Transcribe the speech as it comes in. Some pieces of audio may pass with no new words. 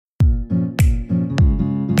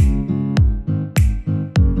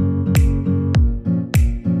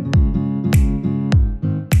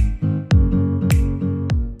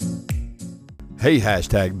Hey,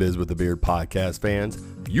 hashtag Biz with the Beard podcast fans.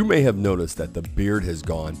 You may have noticed that the beard has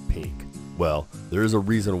gone pink. Well, there is a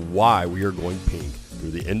reason why we are going pink through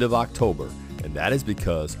the end of October, and that is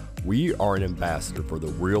because we are an ambassador for the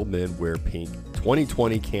Real Men Wear Pink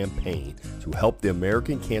 2020 campaign to help the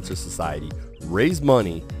American Cancer Society raise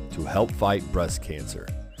money to help fight breast cancer.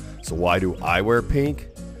 So why do I wear pink?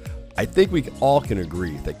 I think we all can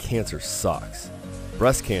agree that cancer sucks.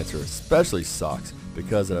 Breast cancer especially sucks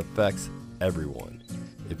because it affects everyone.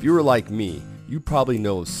 If you were like me, you probably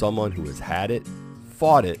know someone who has had it,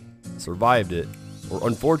 fought it, survived it, or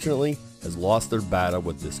unfortunately has lost their battle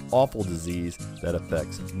with this awful disease that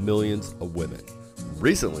affects millions of women.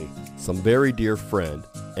 Recently, some very dear friend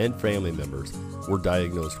and family members were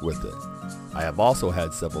diagnosed with it. I have also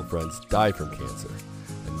had several friends die from cancer,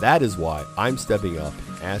 and that is why I'm stepping up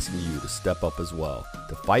and asking you to step up as well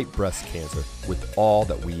to fight breast cancer with all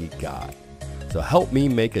that we got. So help me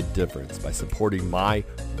make a difference by supporting my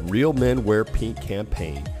Real Men Wear Pink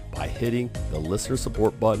campaign by hitting the listener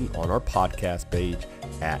support button on our podcast page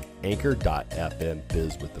at anchor.fm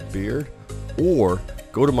biz with the beard, or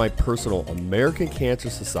go to my personal American Cancer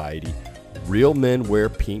Society Real Men Wear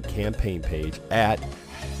Pink campaign page at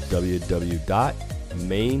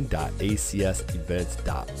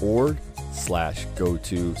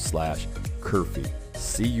www.maine.acsevents.org/go-to/curphy, CURPHY.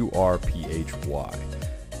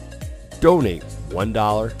 Donate $1,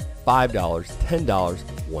 $5, $10,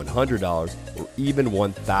 $100, or even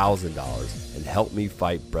 $1,000 and help me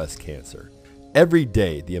fight breast cancer. Every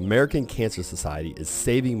day, the American Cancer Society is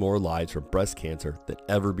saving more lives from breast cancer than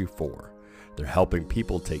ever before. They're helping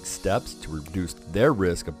people take steps to reduce their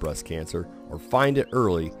risk of breast cancer or find it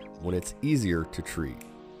early when it's easier to treat.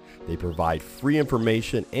 They provide free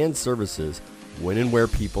information and services when and where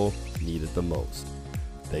people need it the most.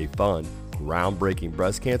 They fund groundbreaking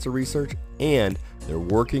breast cancer research, and they're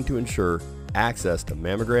working to ensure access to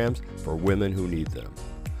mammograms for women who need them.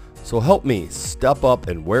 So help me step up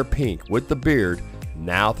and wear pink with the beard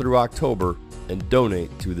now through October and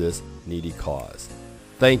donate to this needy cause.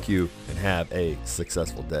 Thank you and have a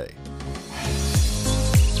successful day.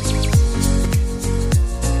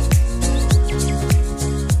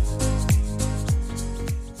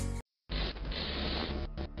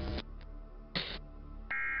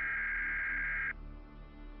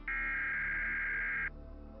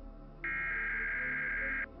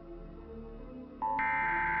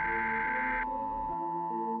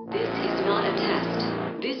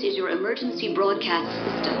 Emergency broadcast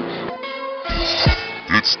system.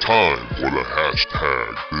 It's time for the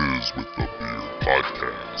hashtag Biz with the Beard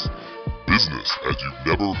podcast. Business as you've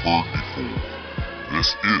never heard before.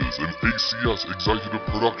 This is an ACS executive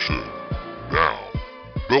production. Now,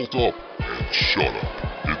 belt up and shut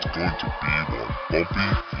up. It's going to be one bumpy,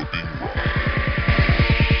 flipping ride.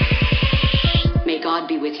 May God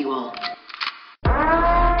be with you all.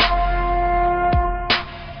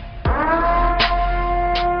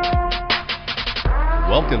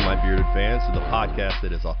 Welcome, my bearded fans, to the podcast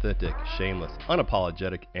that is authentic, shameless,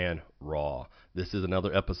 unapologetic, and raw. This is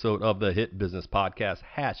another episode of the Hit Business Podcast,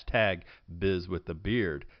 hashtag Biz with the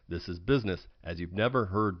Beard. This is business as you've never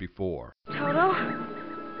heard before. Toto,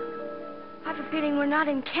 I have a feeling we're not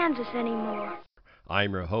in Kansas anymore.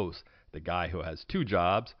 I'm your host, the guy who has two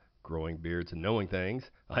jobs, growing beards and knowing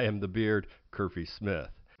things. I am the Beard, Curphy Smith.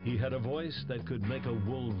 He had a voice that could make a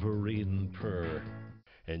wolverine purr.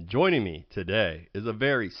 And joining me today is a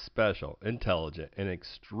very special, intelligent, and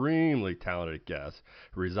extremely talented guest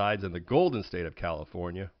who resides in the Golden State of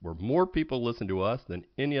California, where more people listen to us than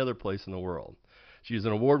any other place in the world. She is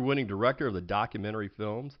an award-winning director of the documentary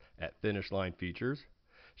films at Finish Line Features.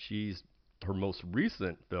 Her most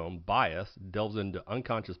recent film, Bias, delves into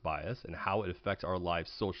unconscious bias and how it affects our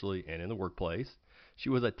lives socially and in the workplace. She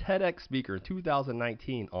was a TEDx speaker in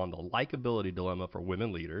 2019 on the likability dilemma for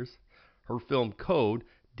women leaders. Her film Code,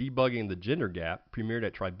 Debugging the Gender Gap, premiered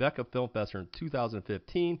at Tribeca Film Festival in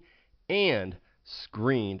 2015 and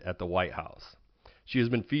screened at the White House. She has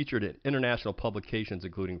been featured in international publications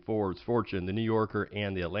including Forbes, Fortune, The New Yorker,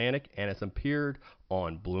 and The Atlantic, and has appeared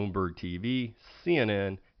on Bloomberg TV,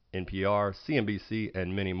 CNN, NPR, CNBC,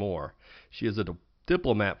 and many more. She is a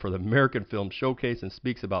diplomat for the American Film Showcase and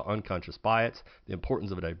speaks about unconscious bias, the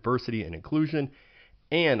importance of diversity and inclusion,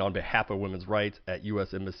 and on behalf of women's rights at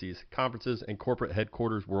U.S. embassies, conferences, and corporate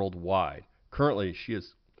headquarters worldwide. Currently, she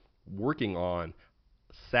is working on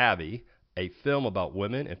Savvy, a film about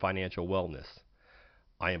women and financial wellness.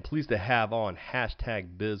 I am pleased to have on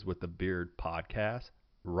hashtag Biz with the Beard podcast,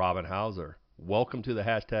 Robin Hauser. Welcome to the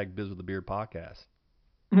hashtag Biz with the Beard podcast.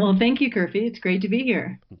 Well, thank you, Kurfy. It's great to be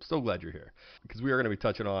here. I'm so glad you're here because we are going to be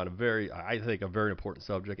touching on I think, a very important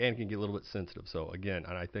subject and can get a little bit sensitive. So again,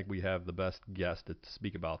 and I think we have the best guest to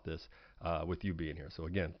speak about this with you being here. So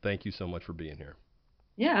again, thank you so much for being here.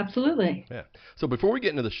 Yeah, absolutely. Yeah. So before we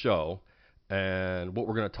get into the show and what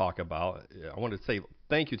we're going to talk about, I want to say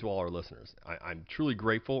thank you to all our listeners. I'm truly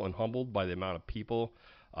grateful and humbled by the amount of people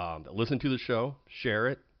that listen to the show, share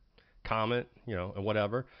it, comment, and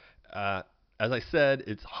whatever. As I said,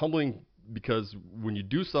 it's humbling because when you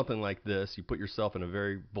do something like this, you put yourself in a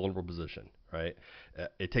very vulnerable position, right?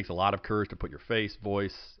 It takes a lot of courage to put your face,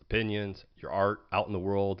 voice, opinions, your art out in the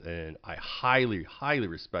world, and I highly, highly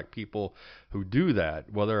respect people who do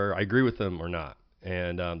that, whether I agree with them or not.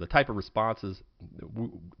 And the type of responses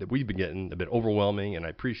that we've been getting have been overwhelming, and I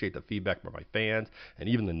appreciate the feedback from my fans, and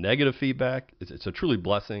even the negative feedback. It's a truly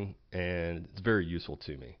blessing, and it's very useful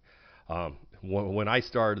to me. When I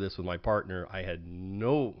started this with my partner, I had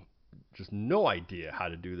no idea how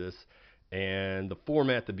to do this, and the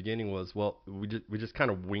format at the beginning was, well, we just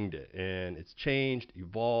kind of winged it, and it's changed,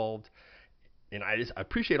 evolved, and I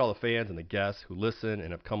appreciate all the fans and the guests who listen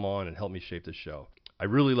and have come on and helped me shape the show. I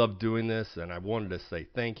really love doing this, and I wanted to say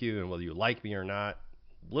thank you, and whether you like me or not,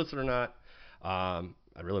 listen or not, I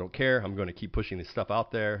really don't care. I'm going to keep pushing this stuff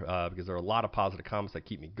out there because there are a lot of positive comments that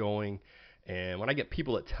keep me going. And when I get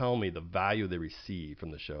people that tell me the value they receive from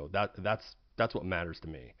the show, that's what matters to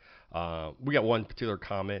me. We got one particular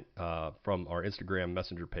comment from our Instagram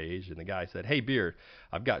Messenger page, and the guy said, "Hey, Beard,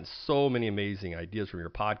 I've gotten so many amazing ideas from your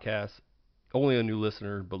podcast. Only a new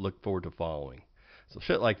listener, but look forward to following." So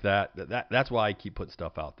shit like that's why I keep putting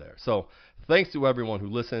stuff out there. So thanks to everyone who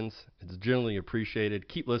listens. It's generally appreciated.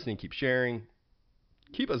 Keep listening, keep sharing,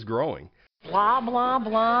 keep us growing. Blah, blah,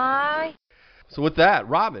 blah. So with that,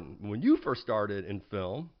 Robin, when you first started in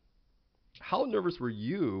film, how nervous were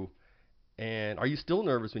you, and are you still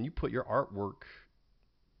nervous when you put your artwork,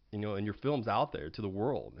 and your films out there to the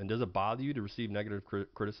world? And does it bother you to receive negative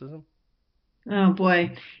criticism? Oh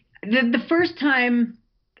boy. The first time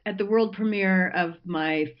at the world premiere of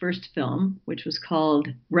my first film, which was called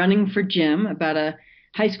Running for Jim, about a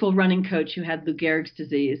high school running coach who had Lou Gehrig's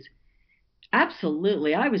disease,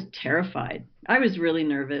 absolutely, I was terrified. I was really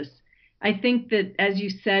nervous. I think that, as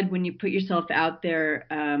you said, when you put yourself out there,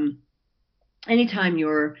 anytime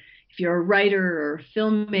if you're a writer or a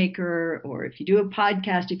filmmaker, or if you do a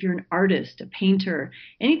podcast, if you're an artist, a painter,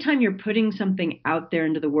 anytime you're putting something out there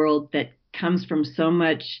into the world that comes from so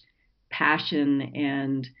much passion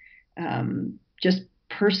and just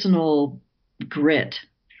personal grit,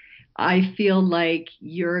 I feel like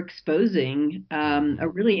you're exposing a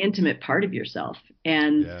really intimate part of yourself.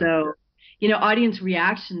 And so, audience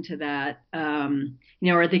reaction to that,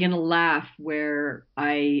 are they going to laugh where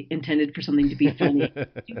I intended for something to be funny?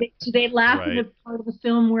 do they laugh at the part of the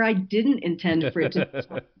film where I didn't intend for it to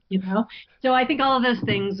be funny, So I think all of those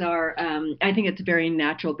things are, I think it's very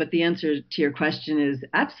natural. But the answer to your question is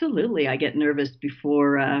absolutely. I get nervous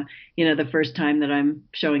before, the first time that I'm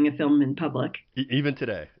showing a film in public. Even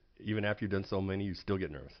today, even after you've done so many, you still get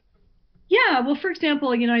nervous. Yeah, well, for example,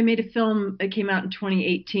 I made a film that came out in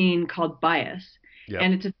 2018 called Bias,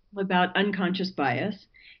 and it's a film about unconscious bias.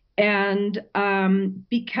 And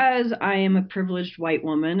because I am a privileged white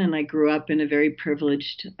woman and I grew up in a very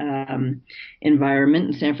privileged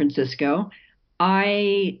environment in San Francisco,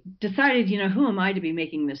 I decided, who am I to be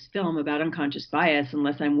making this film about unconscious bias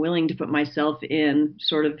unless I'm willing to put myself in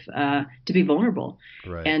sort of to be vulnerable.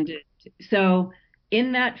 Right. And so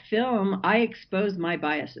in that film, I expose my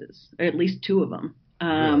biases, or at least two of them.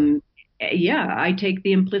 Really? Yeah, I take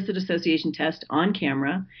the implicit association test on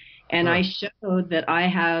camera, and I show that I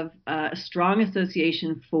have a strong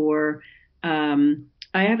association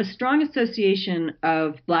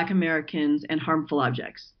of Black Americans and harmful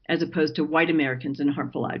objects, as opposed to white Americans and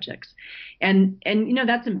harmful objects. And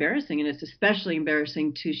that's embarrassing, and it's especially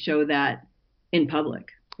embarrassing to show that in public,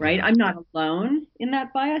 right? I'm not alone in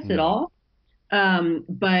that bias at all.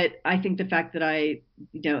 But I think the fact that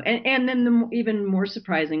and then the even more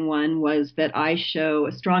surprising one was that I show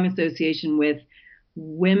a strong association with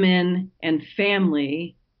women and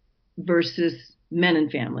family versus men and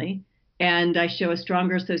family. And I show a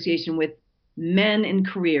stronger association with men in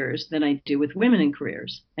careers than I do with women in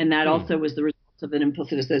careers. And that also was the result of an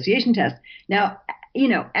implicit association test. Now,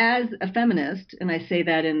 as a feminist, and I say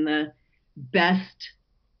that in the best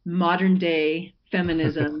modern day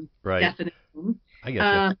feminism definition, I get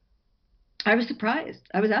you. I was surprised.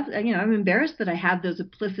 I'm embarrassed that I had those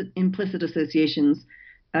implicit associations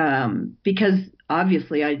because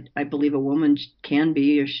obviously I believe a woman can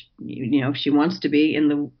be, or if she wants to be, in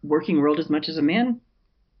the working world as much as a man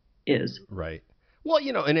is. Right. Well,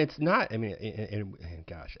 and it's not. I mean, and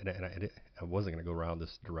gosh, I wasn't going to go around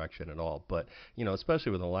this direction at all, but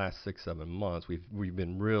especially within the last 6, 7 months, we've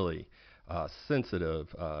been really sensitive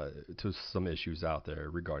to some issues out there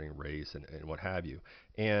regarding race and what have you.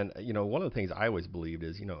 And one of the things I always believed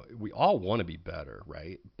is, we all want to be better,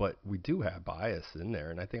 right? But we do have bias in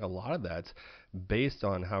there, and I think a lot of that's based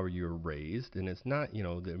on how you were raised, and it's not,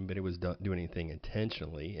 that anybody was doing anything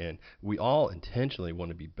intentionally, and we all intentionally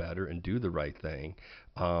want to be better and do the right thing,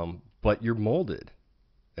 but you're molded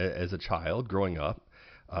as a child growing up,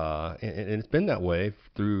 and it's been that way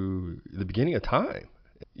through the beginning of time.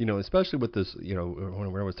 Especially with this, when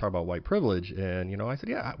I was talking about white privilege, and I said,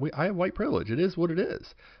 yeah, I have white privilege. It is what it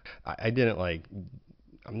is. I didn't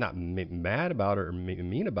I'm not mad about it or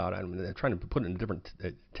mean about it. I'm trying to put it in a different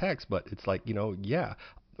text, but it's like, yeah,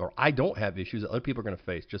 or I don't have issues that other people are going to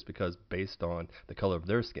face just because based on the color of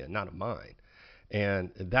their skin, not of mine.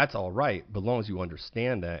 And that's all right, but as long as you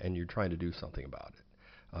understand that and you're trying to do something about it.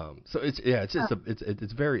 So it's just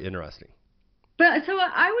it's very interesting. But so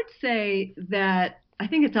I would say that I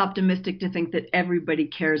think it's optimistic to think that everybody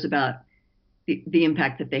cares about the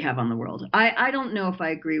impact that they have on the world. I don't know if I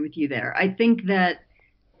agree with you there. I think that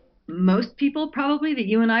most people probably that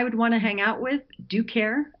you and I would want to hang out with do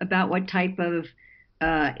care about what type of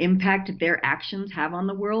impact their actions have on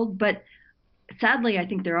the world. But sadly, I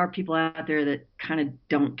think there are people out there that kind of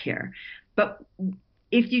don't care. But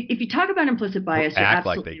if you talk about implicit bias, or act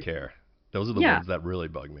like they care. Those are the ones that really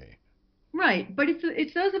bug me. Right, but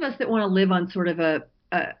it's those of us that want to live on sort of a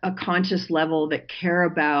conscious level, that care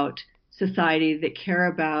about society, that care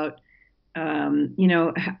about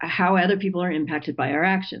how other people are impacted by our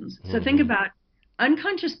actions. So think about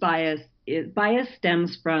unconscious bias. Bias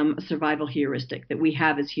stems from a survival heuristic that we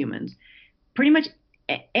have as humans. Pretty much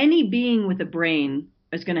any being with a brain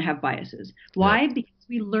is going to have biases. Why? Because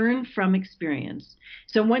we learn from experience.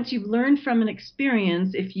 So once you've learned from an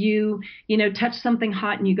experience, if you touch something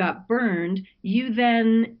hot and you got burned, you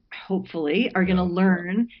then hopefully are going to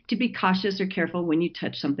learn to be cautious or careful when you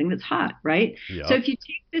touch something that's hot, right? Yep. So if you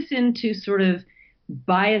take this into sort of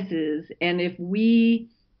biases, and if we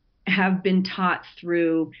have been taught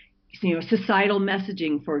through societal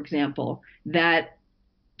messaging, for example, that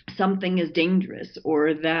something is dangerous,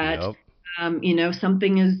 or that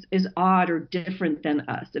something is odd or different than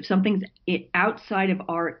us, if something's outside of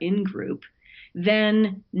our in-group,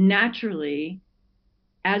 then naturally,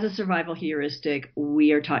 as a survival heuristic,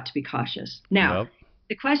 we are taught to be cautious. Now,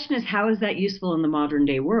 the question is, how is that useful in the modern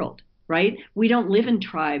day world, right? We don't live in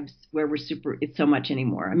tribes where it's so much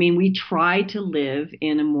anymore. I mean, we try to live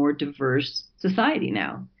in a more diverse society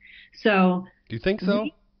now. So do you think so?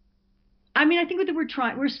 I think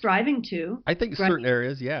that we're striving to. I think certain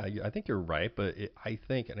areas, I think you're right. But I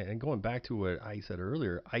think, and going back to what I said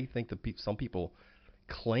earlier, I think that some people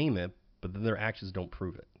claim it, but then their actions don't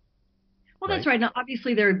prove it. Well, that's right. Now,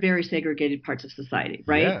 obviously, there are very segregated parts of society,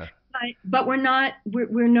 right? Yeah. But we're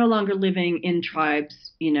no longer living in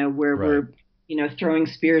tribes, where we're, throwing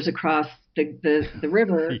spears across the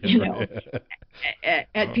river,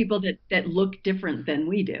 at people that look different than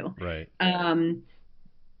we do. Right.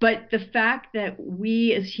 But the fact that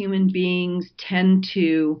we as human beings tend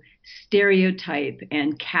to stereotype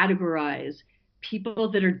and categorize people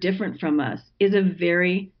that are different from us is a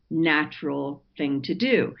very natural thing to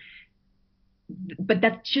do. But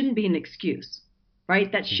that shouldn't be an excuse,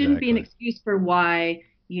 right? That shouldn't be an excuse for why,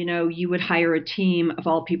 you would hire a team of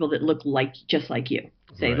all people that look just like you.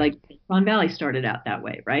 Say, like Silicon Valley started out that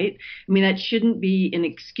way, right? I mean, that shouldn't be an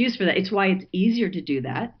excuse for that. It's why it's easier to do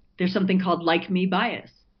that. There's something called like me bias.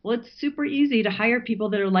 Well, it's super easy to hire people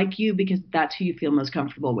that are like you because that's who you feel most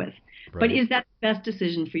comfortable with. Right. But is that the best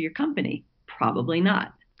decision for your company? Probably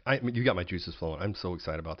not. You got my juices flowing. I'm so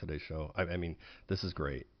excited about today's show. I mean, this is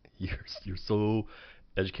great. You're so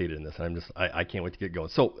educated in this. I can't wait to get going.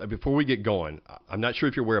 So before we get going, I'm not sure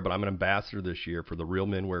if you're aware, but I'm an ambassador this year for the Real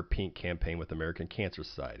Men Wear Pink campaign with the American Cancer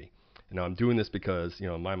Society. And I'm doing this because,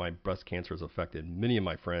 my breast cancer has affected many of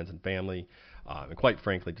my friends and family. And quite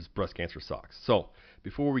frankly, just breast cancer sucks. So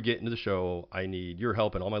before we get into the show, I need your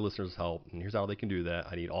help and all my listeners' help. And here's how they can do that.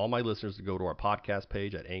 I need all my listeners to go to our podcast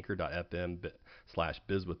page at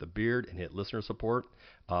anchor.fm/bizwiththebeard and hit listener support.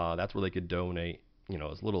 That's where they could donate,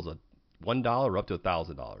 as little as $1 or up to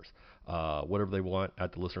 $1,000, whatever they want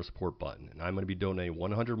at the listener support button. And I'm going to be donating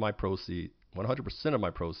 100% of my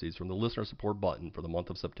proceeds from the listener support button for the month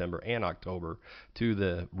of September and October to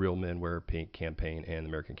the Real Men Wear Pink campaign and the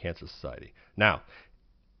American Cancer Society. Now,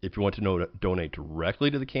 if you want to donate directly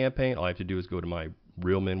to the campaign, all I have to do is go to my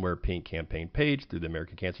Real Men Wear Pink campaign page through the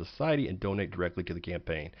American Cancer Society and donate directly to the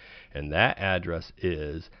campaign. And that address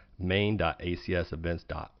is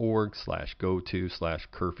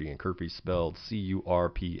main.acsevents.org/go-to/Curphy, and Curphy spelled Curphy.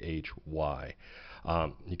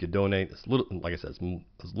 You can donate as little, like I said, as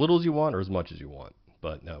little as you want or as much as you want.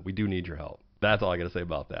 But we do need your help. That's all I got to say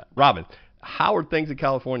about that. Robin, how are things in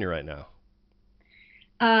California right now?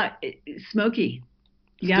 Smoky.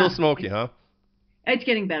 Still smoky, huh? It's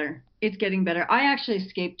getting better. I actually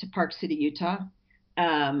escaped to Park City, Utah.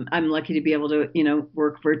 I'm lucky to be able to,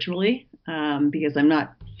 work virtually because I'm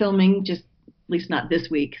not filming, just at least not this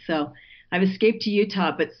week. So I've escaped to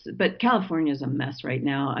Utah, but California is a mess right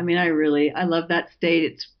now. I mean, I love that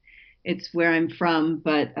state. It's where I'm from,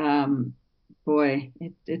 but boy,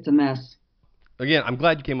 it's a mess. Again, I'm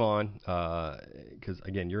glad you came on because,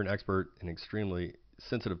 again, you're an expert in an extremely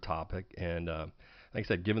sensitive topic. And like I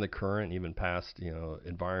said, given the current, even past,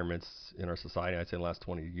 environments in our society, I'd say in the last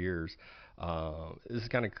 20 years, this is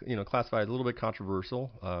kind of, classified as a little bit controversial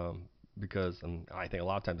because I think a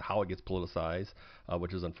lot of times how it gets politicized,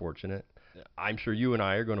 which is unfortunate. I'm sure you and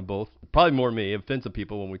I are going to both, probably more me, offend some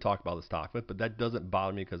people when we talk about this topic, but that doesn't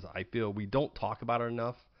bother me because I feel we don't talk about it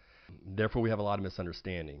enough. Therefore, we have a lot of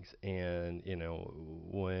misunderstandings. And,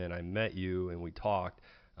 when I met you and we talked,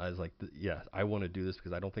 I was like, yes, I want to do this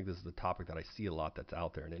because I don't think this is a topic that I see a lot that's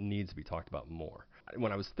out there, and it needs to be talked about more.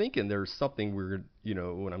 When I was thinking there's something weird,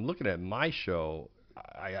 when I'm looking at my show,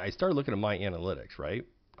 I started looking at my analytics, right?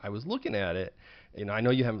 I was looking at it, and I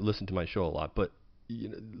know you haven't listened to my show a lot, but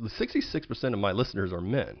 66% of my listeners are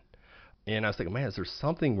men. And I was thinking, man, is there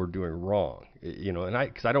something we're doing wrong? And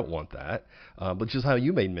because I don't want that. But just how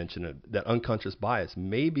you made mention of that unconscious bias,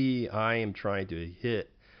 maybe I am trying to hit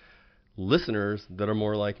listeners that are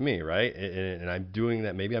more like me, right? And I'm doing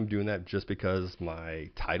that. Maybe I'm doing that just because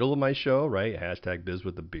my title of my show, right?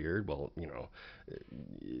 #BizWithTheBeard. Well,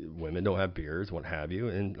 women don't have beards, what have you.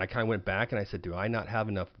 And I kind of went back and I said, do I not have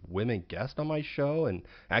enough women guests on my show? And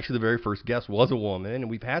actually, the very first guest was a woman, and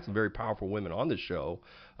we've had some very powerful women on the show.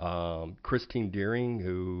 Christine Deering,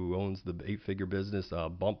 who owns the 8-figure business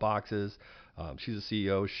Bump Boxes. She's a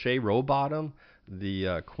CEO. Shay Rowbottom,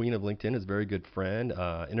 the queen of LinkedIn, is a very good friend.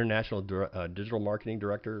 International digital marketing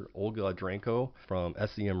director Olga Dranko from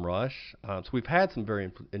SEM Rush. So we've had some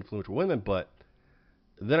very influential women, but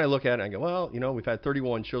then I look at it and I go, well, we've had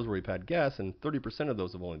 31 shows where we've had guests, and 30% of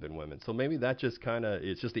those have only been women. So maybe that just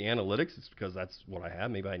it's just the analytics. It's because that's what I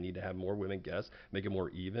have. Maybe I need to have more women guests, make it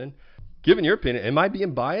more even. Given your opinion, am I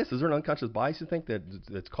being biased? Is there an unconscious bias you think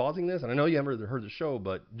that's causing this? And I know you haven't heard the show,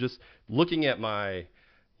 but just looking at my,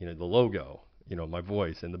 the logo, my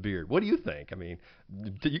voice and the beard, what do you think? I mean,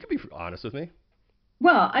 you can be honest with me.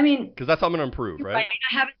 Well, I mean, because that's how I'm going to improve, right?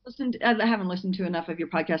 I haven't listened to enough of your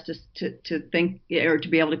podcast to think or to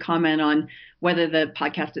be able to comment on whether the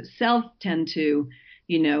podcast itself tend to,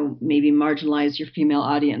 maybe marginalize your female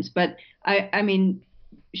audience. But I mean,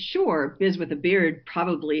 sure, Biz with a Beard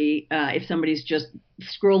probably, if somebody's just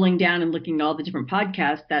scrolling down and looking at all the different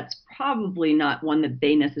podcasts, that's probably not one that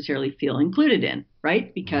they necessarily feel included in,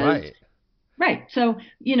 right? Because. Right. So,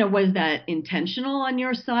 was that intentional on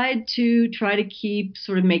your side to try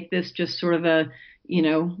to make this just sort of a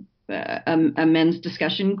men's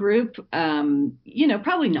discussion group?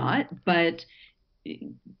 Probably not. But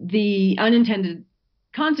the unintended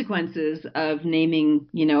consequences of naming,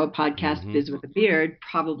 a podcast Biz with a Beard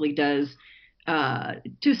probably does,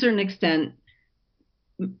 to a certain extent,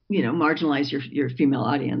 marginalize your female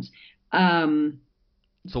audience. So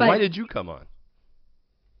why did you come on?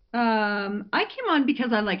 I came on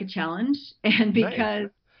because I like a challenge and because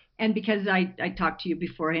I talked to you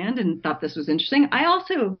beforehand and thought this was interesting. I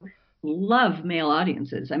also love male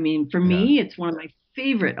audiences. I mean, for me, it's one of my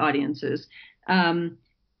favorite audiences.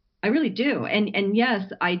 I really do. And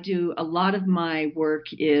yes, I do. A lot of my work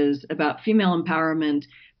is about female empowerment.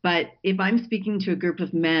 But if I'm speaking to a group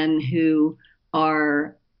of men who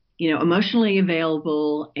are, emotionally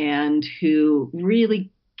available and who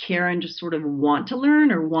really care and just sort of want to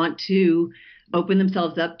learn or want to open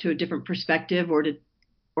themselves up to a different perspective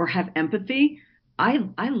or have empathy,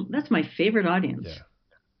 that's my favorite audience. Yeah.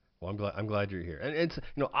 Well, I'm glad you're here. And it's,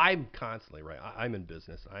 I'm constantly, right, I'm in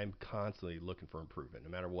business. I'm constantly looking for improvement, no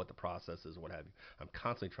matter what the process is, what have you. I'm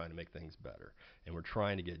constantly trying to make things better. And we're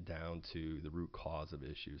trying to get down to the root cause of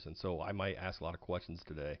issues. And so I might ask a lot of questions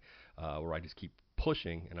today where I just keep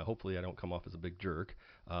pushing, and hopefully I don't come off as a big jerk,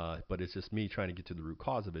 but it's just me trying to get to the root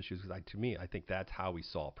cause of issues, because to me, I think that's how we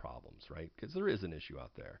solve problems, right? Because there is an issue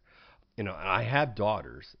out there. I have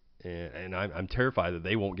daughters, and I'm terrified that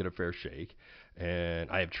they won't get a fair shake,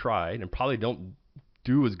 and I have tried and probably don't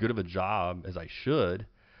do as good of a job as I should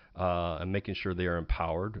in making sure they are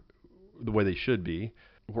empowered the way they should be.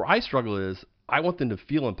 Where I struggle is I want them to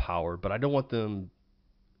feel empowered, but I don't want them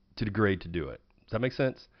to degrade to do it. Does that make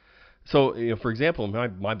sense? So, for example,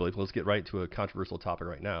 my belief, let's get right to a controversial topic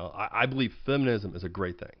right now. I believe feminism is a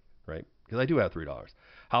great thing, right? Because I do have $3.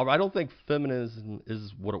 However, I don't think feminism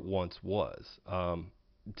is what it once was.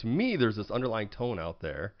 To me, there's this underlying tone out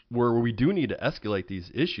there where we do need to escalate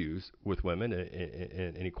these issues with women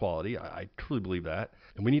and inequality. I truly believe that.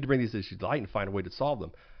 And we need to bring these issues to light and find a way to solve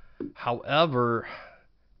them. However,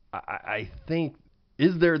 I think,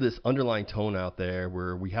 is there this underlying tone out there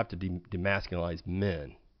where we have to demasculinize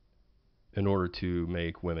men in order to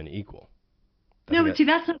make women equal? No, but see,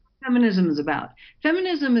 that's not what feminism is about.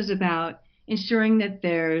 Feminism is about ensuring that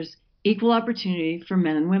there's equal opportunity for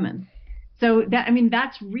men and women. So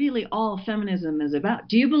that's really all feminism is about.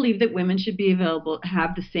 Do you believe that women should be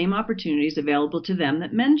have the same opportunities available to them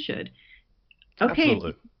that men should? Okay,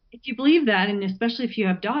 Absolutely. If you believe that, and especially if you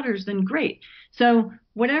have daughters, then great. So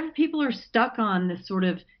whatever people are stuck on, this sort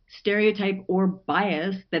of stereotype or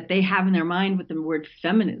bias that they have in their mind with the word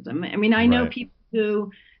feminism. I know people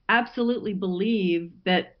who absolutely believe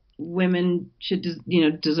that women should,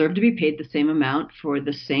 deserve to be paid the same amount for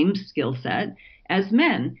the same skill set as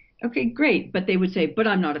men. Okay, great. But they would say, but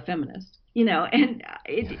I'm not a feminist, and whatever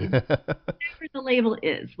the label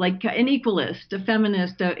is, like an equalist, a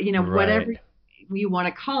feminist, whatever you want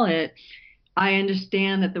to call it. I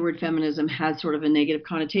understand that the word feminism has sort of a negative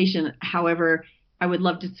connotation. However, I would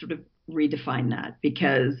love to sort of redefine that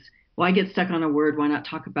because, I get stuck on a word. Why not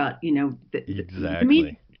talk about, exactly.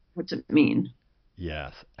 meaning? What's it mean?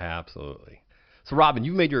 Yes, absolutely. So, Robin,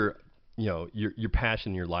 you made your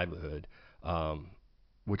passion, your livelihood,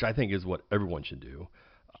 which I think is what everyone should do.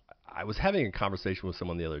 I was having a conversation with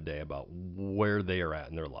someone the other day about where they are at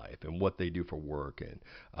in their life and what they do for work and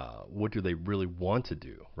what do they really want to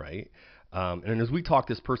do, right? And as we talked,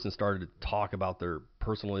 this person started to talk about their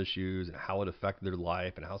personal issues and how it affected their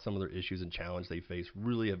life and how some of their issues and challenges they face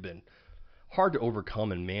really have been hard to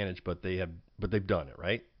overcome and manage, but they've done it,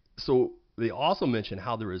 right? So they also mentioned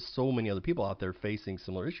how there is so many other people out there facing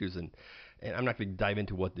similar issues, and I'm not going to dive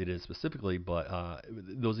into what it is specifically, but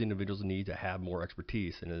those individuals need to have more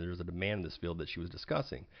expertise, and there's a demand in this field that she was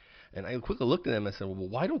discussing. And I quickly looked at them and I said, well,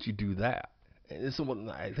 why don't you do that? And so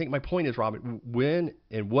I think my point is, Robin, when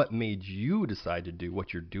and what made you decide to do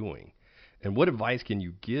what you're doing? And what advice can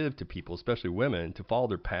you give to people, especially women, to follow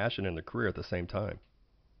their passion and their career at the same time?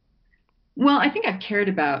 Well, I think I've cared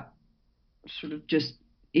about sort of just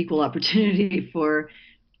equal opportunity for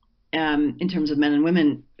in terms of men and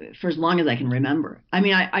women for as long as I can remember.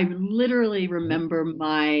 I literally remember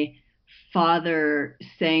my father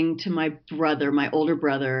saying to my brother, my older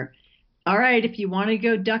brother, all right, if you want to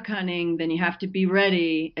go duck hunting, then you have to be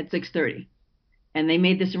ready at 6:30. And they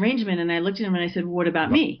made this arrangement, and I looked at him and I said, well, what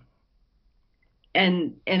about me?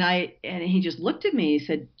 And he just looked at me. He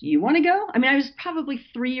said, you want to go? I was probably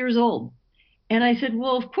 3 years old. And I said,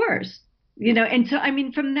 well, of course. And so,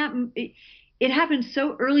 from that, it happened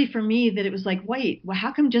so early for me that it was like, wait, well,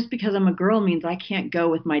 how come just because I'm a girl means I can't go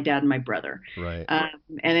with my dad and my brother? Right.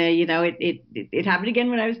 It happened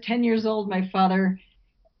again when I was 10 years old. My father,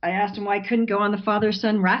 I asked him why I couldn't go on the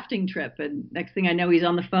father-son rafting trip. And next thing I know, he's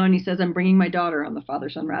on the phone. He says, I'm bringing my daughter on the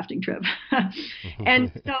father-son rafting trip.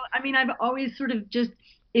 And so, I've always sort of just,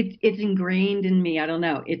 it's ingrained in me. I don't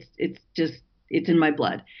know. It's in my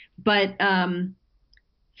blood. But,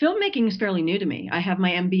 filmmaking is fairly new to me. I have my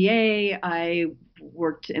MBA. I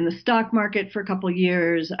worked in the stock market for a couple of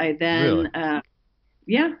years. I then,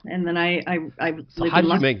 really? And then I So how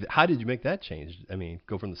did you make that change?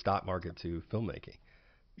 Go from the stock market to filmmaking.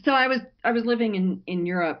 So I was living in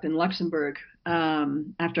Europe, in Luxembourg,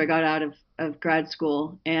 after I got out of grad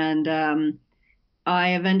school, and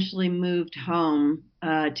I eventually moved home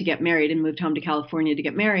to get married, and moved home to California to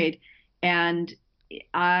get married, and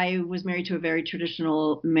I was married to a very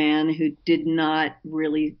traditional man who did not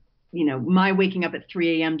really, my waking up at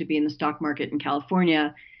 3 a.m. to be in the stock market in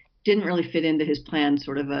California didn't really fit into his plan,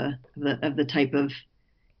 sort of the type of,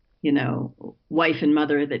 wife and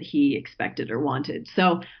mother that he expected or wanted.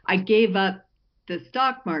 So I gave up the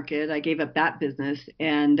stock market. I gave up that business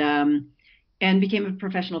and became a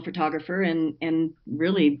professional photographer and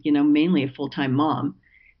really, mainly a full-time mom.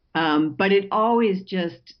 But it always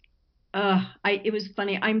just, it was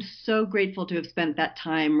funny. I'm so grateful to have spent that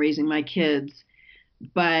time raising my kids,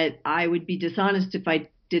 but I would be dishonest if I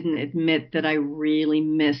didn't admit that I really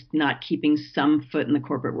missed not keeping some foot in the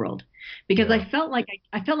corporate world, because I felt like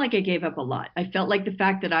I gave up a lot. I felt like the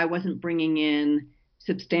fact that I wasn't bringing in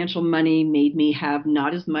substantial money made me have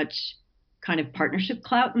not as much kind of partnership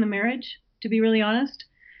clout in the marriage, to be really honest.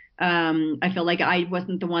 I felt like I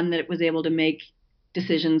wasn't the one that was able to make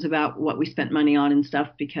decisions about what we spent money on and stuff,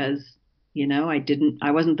 because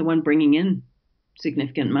I wasn't the one bringing in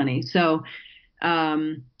significant money. So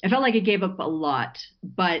I felt like I gave up a lot,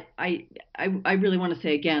 but I really want to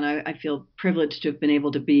say again, I feel privileged to have been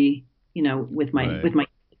able to be, with my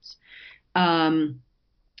kids.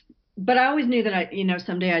 But I always knew that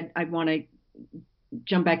someday I'd want to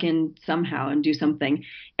jump back in somehow and do something.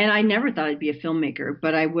 And I never thought I'd be a filmmaker,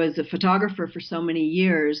 but I was a photographer for so many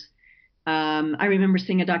years. I remember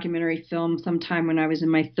seeing a documentary film sometime when I was in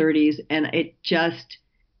my 30s, and it just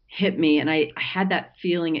hit me. And I had that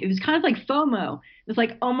feeling. It was kind of like FOMO. It was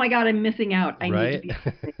like, oh my God, I'm missing out. I need to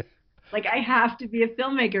be like, I have to be a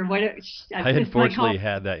filmmaker. I unfortunately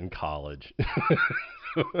had that in college.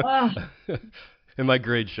 And my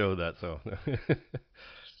grades show that, so.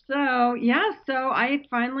 So I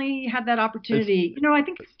finally had that opportunity. I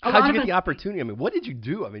think how'd you get the opportunity? I mean, what did you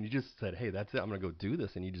do? I mean, you just said, "Hey, that's it. I'm going to go do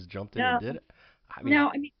this," and you just jumped in and did it.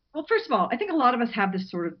 Well, first of all, I think a lot of us have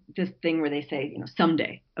this thing where they say,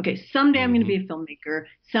 someday. Okay, someday I'm going to be a filmmaker.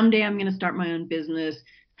 Someday I'm going to start my own business.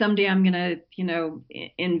 Someday I'm going to,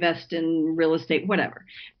 invest in real estate, whatever.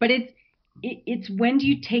 But it's when do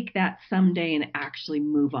you take that someday and actually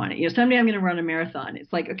move on it? Someday I'm going to run a marathon.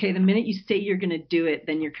 It's like, okay, the minute you say you're going to do it,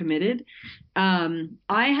 then you're committed. I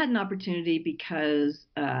had an opportunity because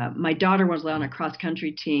my daughter was on a cross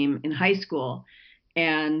country team in high school,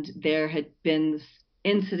 and there had been this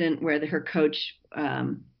incident where her coach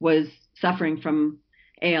was suffering from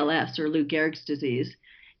ALS, or Lou Gehrig's disease,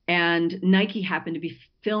 and Nike happened to be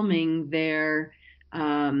filming their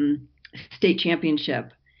state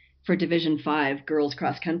championship for Division 5 girls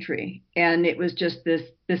cross country, and it was just this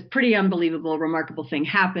pretty unbelievable, remarkable thing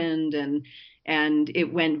happened, and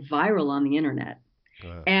it went viral on the internet.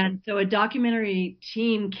 Wow. And so a documentary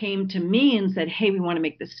team came to me and said, "Hey, we want to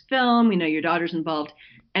make this film. We know your daughter's involved."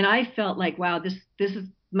 And I felt like, wow, this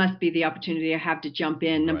must be the opportunity I have to jump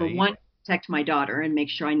in. Number one, protect my daughter and make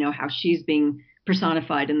sure I know how she's being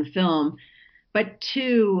personified in the film. But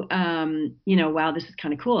two, wow, this is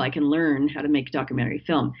kind of cool. I can learn how to make a documentary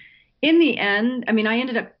film. In the end, I mean, I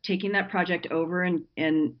ended up taking that project over and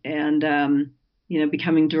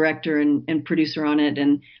becoming director and producer on it.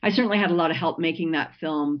 And I certainly had a lot of help making that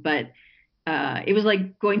film, but it was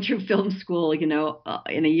like going through film school, in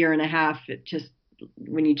a year and a half. It just,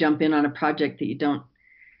 when you jump in on a project that you don't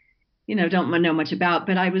know much about.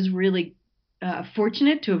 But I was really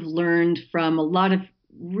fortunate to have learned from a lot of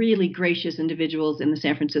really gracious individuals in the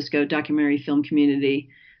San Francisco documentary film community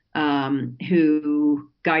who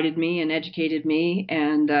guided me and educated me.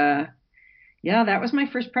 And that was my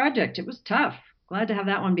first project. It was tough. Glad to have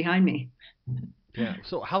that one behind me. Yeah.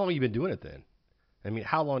 So how long have you been doing it then? I mean,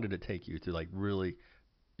 how long did it take you to really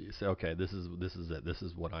say, okay, this is it. This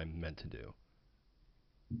is what I'm meant to do?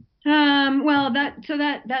 Well,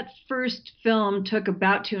 that first film took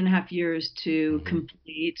about 2.5 years to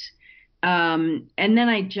complete. And then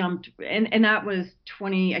I jumped, and that was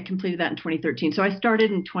I completed that in 2013. So I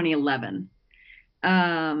started in 2011.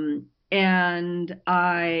 And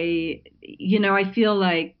I feel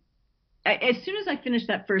like as soon as I finished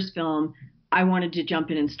that first film, I wanted to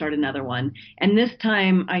jump in and start another one. And this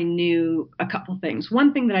time I knew a couple things.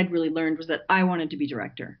 One thing that I'd really learned was that I wanted to be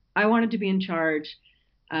director. I wanted to be in charge.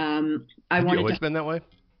 Have you always been that way?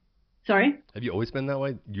 Sorry? Have you always been that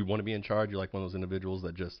way? You want to be in charge? You're like one of those individuals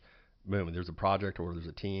that just, man, when there's a project or there's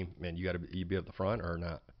a team, man, you be at the front or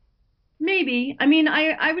not? Maybe. I mean,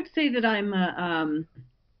 I would say that I'm a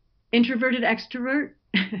introverted extrovert.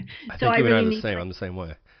 I think you and I are the same. I'm the same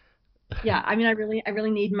way. Yeah, I mean, I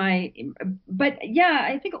really need but yeah,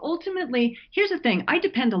 I think ultimately, here's the thing. I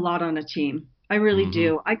depend a lot on a team. I really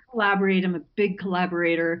do. I collaborate. I'm a big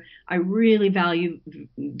collaborator. I really value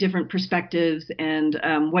different perspectives and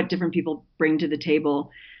what different people bring to the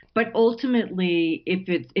table. But ultimately,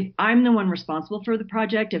 if I'm the one responsible for the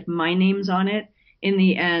project, if my name's on it, in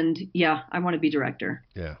the end, yeah, I want to be director.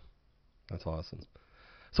 Yeah, that's awesome.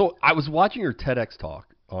 So I was watching your TEDx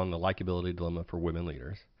talk on the likability dilemma for women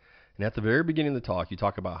leaders. And at the very beginning of the talk, you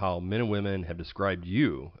talk about how men and women have described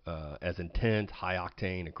you as intense, high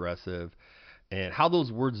octane, aggressive, and how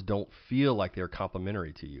those words don't feel like they're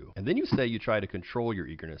complimentary to you. And then you say you try to control your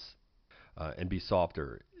eagerness and be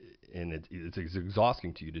softer, and it's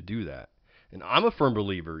exhausting to you to do that. And I'm a firm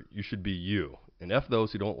believer you should be you, and F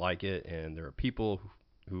those who don't like it. And there are people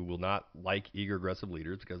who will not like eager, aggressive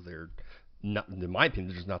leaders because they're not, in my opinion,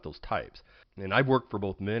 they're just not those types. And I've worked for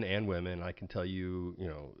both men and women. And I can tell you,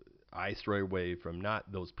 I stray away from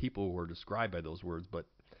not those people who are described by those words, but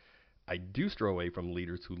I do stray away from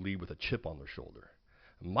leaders who lead with a chip on their shoulder.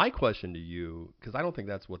 My question to you, because I don't think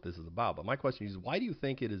that's what this is about, but my question is, why do you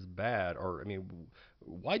think it is bad, or I mean,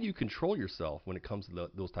 why do you control yourself when it comes to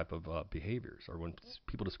those type of behaviors, or when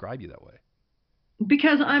people describe you that way?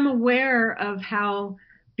 Because I'm aware of how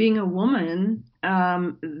being a woman,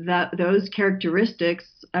 that those characteristics,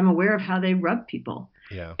 I'm aware of how they rub people.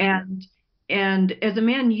 Yeah. And as a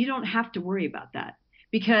man, you don't have to worry about that,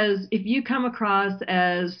 because if you come across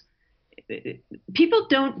as, people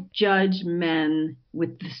don't judge men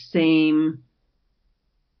with the same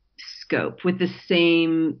scope, with the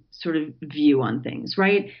same sort of view on things,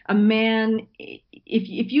 right? A man,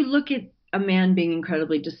 if you look at a man being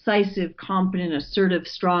incredibly decisive, competent, assertive,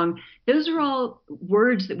 strong, those are all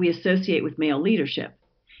words that we associate with male leadership.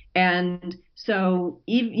 And so,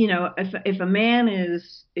 if a man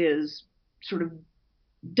is sort of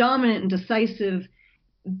dominant and decisive,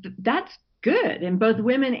 that's good. And both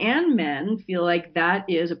women and men feel like that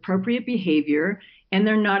is appropriate behavior, and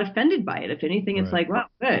they're not offended by it. If anything, it's Right. like, well,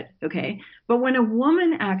 good, okay. But when a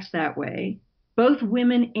woman acts that way, both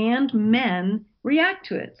women and men react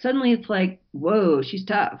to it. Suddenly it's like, whoa, she's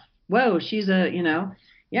tough. Whoa, she's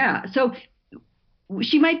yeah. So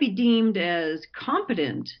she might be deemed as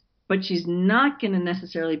competent, but she's not going to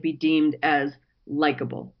necessarily be deemed as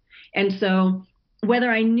likable. And so whether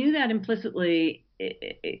I knew that implicitly,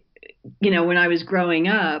 when I was growing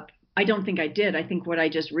up, I don't think I did. I think what I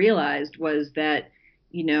just realized was that,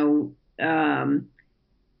 in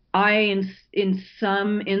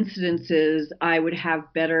some incidences, I would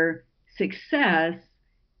have better success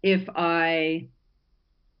if I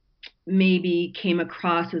maybe came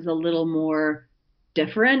across as a little more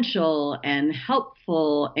deferential and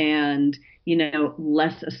helpful and,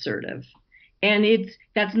 less assertive. And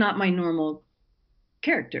that's not my normal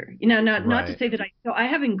character. Not to Right. say that I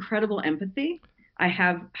have incredible empathy. I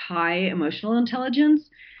have high emotional intelligence.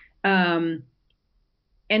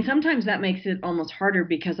 And sometimes that makes it almost harder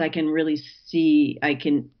because I can really see, I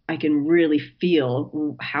can really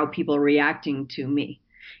feel how people are reacting to me.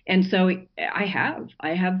 And so I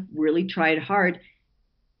have really tried hard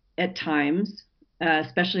at times,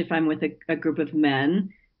 especially if I'm with a group of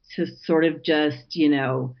men, to sort of just,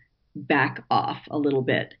 back off a little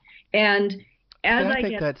bit. And See, as I I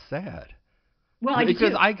think get, that's sad. well, I do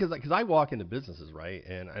Because too. I walk into businesses, right,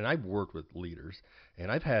 and I've worked with leaders, and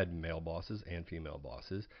I've had male bosses and female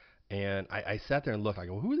bosses, and I sat there and looked. I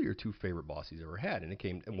go, who are your two favorite bosses you ever had?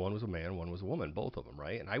 And one was a man, one was a woman, both of them,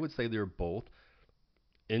 right? And I would say they're both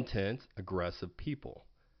intense, aggressive people.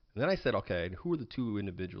 And then I said, okay, who are the two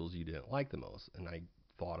individuals you didn't like the most? And I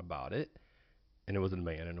thought about it, and it was a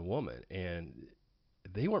man and a woman, and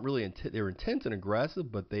they weren't really they were intense and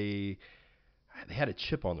aggressive, but they had a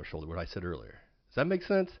chip on their shoulder, what I said earlier. Does that make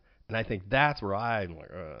sense? And I think that's where I'm like,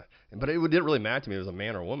 but it didn't really matter to me. It was a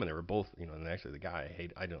man or a woman. They were both, and actually the guy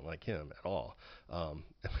I didn't like him at all. Um,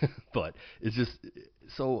 but it's just,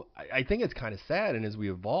 so I think it's kind of sad. And as we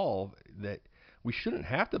evolve, that we shouldn't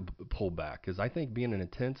have to pull back, because I think being an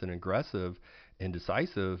intense and aggressive and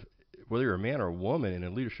decisive, whether you're a man or a woman in a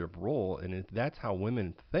leadership role, and if that's how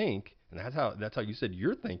women think, and that's how you said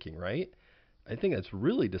you're thinking, right? I think that's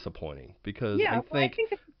really disappointing, because Yeah, I well, I think,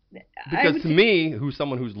 think I because would to say, me, who's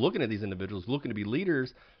someone who's looking at these individuals, looking to be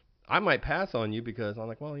leaders, I might pass on you because I'm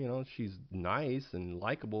like, well, she's nice and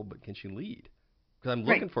likable, but can she lead? Because I'm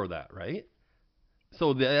looking right. for that, right?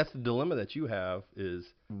 So that's the dilemma that you have is,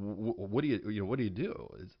 what do what do you do?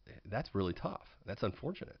 That's really tough. That's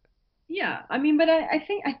unfortunate. Yeah, I mean, but I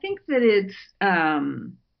think that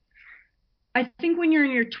I think when you're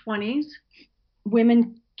in your 20s,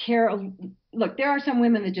 women care. Look, there are some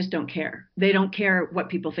women that just don't care. They don't care what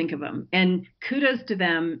people think of them. And kudos to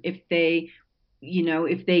them if they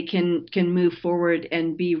can move forward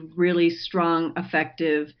and be really strong,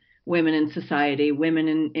 effective women in society,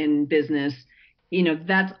 women in business.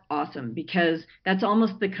 That's awesome, because that's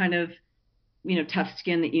almost the kind of, tough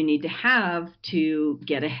skin that you need to have to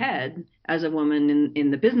get ahead as a woman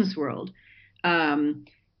in the business world. Um,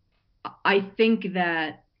 I think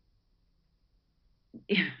that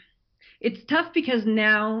it's tough because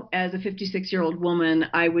now, as a 56-year-old woman,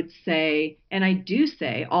 I would say, and I do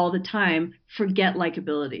say all the time, forget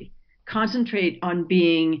likability. Concentrate on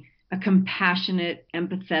being a compassionate,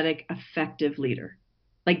 empathetic, effective leader.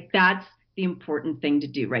 Like, that's the important thing to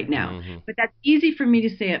do right now. Hmm. But that's easy for me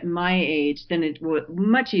to say at my age, than it would,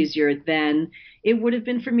 much easier than it would have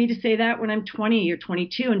been for me to say that when I'm 20 or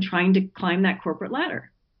 22 and trying to climb that corporate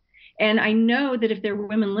ladder. And I know that if there are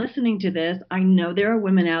women listening to this, I know there are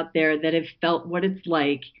women out there that have felt what it's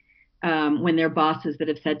like, when their bosses that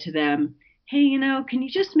have said to them, hey, can you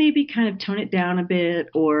just maybe kind of tone it down a bit?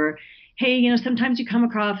 Or, hey, sometimes you come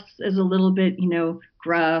across as a little bit,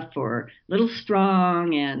 gruff or a little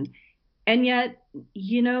strong, and yet,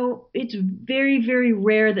 it's very, very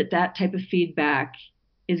rare that that type of feedback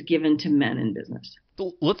is given to men in business.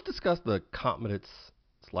 So let's discuss the competence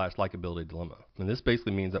slash likability dilemma. And this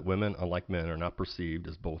basically means that women, unlike men, are not perceived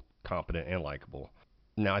as both competent and likable.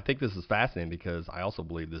 Now, I think this is fascinating because I also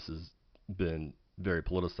believe this has been very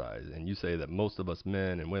politicized. And you say that most of us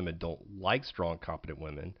men and women don't like strong, competent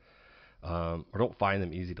women, or don't find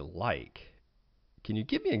them easy to like. Can you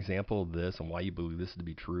give me an example of this and why you believe this to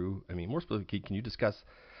be true? I mean, more specifically, can you discuss,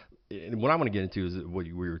 and what I want to get into is what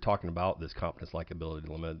we were talking about, this competence likability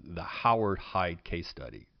dilemma, the Howard Hyde case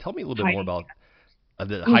study. Tell me a little bit more about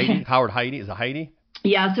the Heidi, Howard Heidi. Is it Heidi?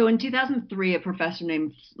 Yeah, so in 2003, a professor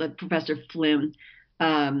named Professor Flynn,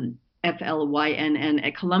 Flynn, at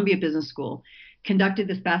Columbia Business School, conducted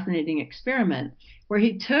this fascinating experiment where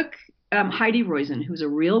he took Heidi Roizen, who's a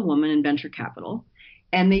real woman in venture capital,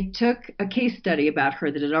 and they took a case study about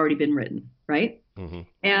her that had already been written, right? Mm-hmm.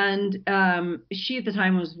 And she at the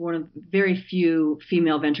time was one of very few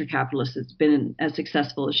female venture capitalists that's been as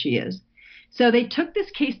successful as she is. So they took this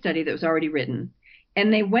case study that was already written,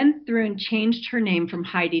 and they went through and changed her name from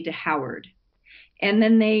Heidi to Howard. And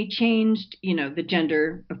then they changed, the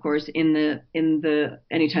gender, of course, in the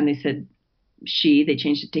anytime they said she, they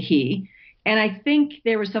changed it to he. And I think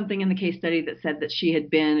there was something in the case study that said that she had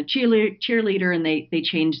been a cheerleader, and they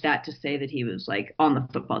changed that to say that he was like on the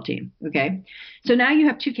football team. Okay. So now you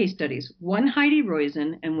have two case studies, one Heidi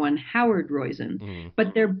Roizen and one Howard Roizen,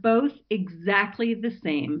 but they're both exactly the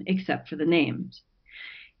same except for the names.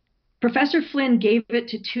 Professor Flynn gave it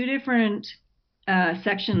to two different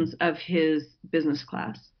sections of his business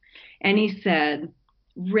class. And he said,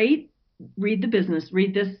 read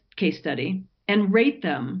this case study and rate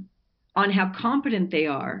them on how competent they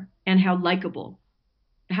are and how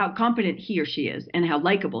competent he or she is and how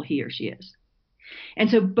likable he or she is. And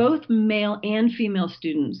so both male and female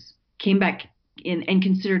students came back in and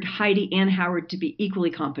considered Heidi and Howard to be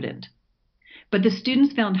equally competent. But the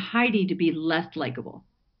students found Heidi to be less likable.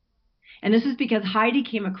 And this is because Heidi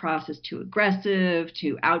came across as too aggressive,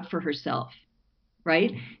 too out for herself,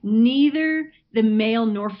 right? Neither the male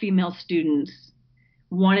nor female students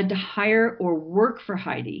wanted to hire or work for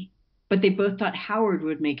Heidi, but they both thought Howard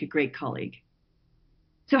would make a great colleague.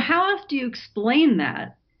 So how else do you explain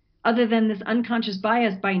that other than this unconscious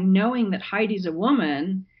bias by knowing that Heidi's a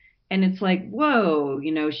woman and it's like, whoa,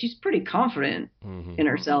 she's pretty confident in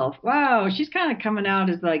herself. Wow, she's kind of coming out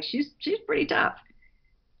as like she's pretty tough.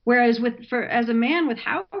 Whereas as a man with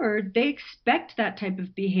Howard, they expect that type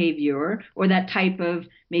of behavior or that type of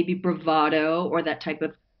maybe bravado or that type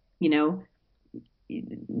of,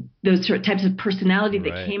 those sort of types of personality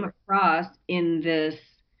that came across in this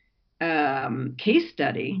case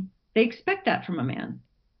study. They expect that from a man.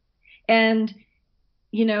 And,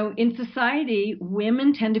 in society,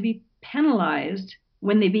 women tend to be penalized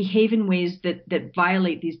when they behave in ways that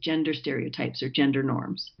violate these gender stereotypes or gender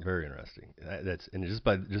norms. Very interesting. And just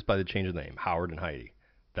by the change of the name, Howard and Heidi.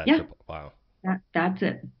 That's simple. Wow. That's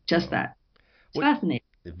it. Just that. It's fascinating.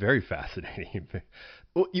 Very fascinating.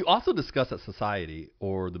 Well, you also discuss that society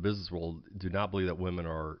or the business world do not believe that women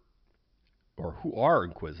are, or who are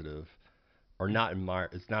inquisitive, are not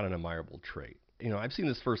it's not an admirable trait. I've seen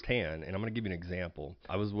this firsthand, and I'm going to give you an example.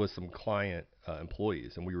 I was with some client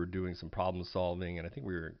employees, and we were doing some problem solving, and I think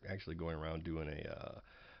we were actually going around doing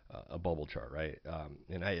a bubble chart, right?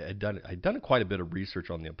 And I'd done quite a bit of research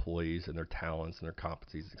on the employees and their talents and their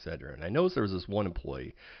competencies, et cetera. And I noticed there was this one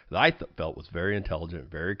employee that I felt was very intelligent,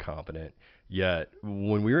 very competent. Yet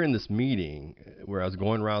when we were in this meeting where I was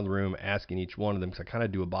going around the room asking each one of them, because I kind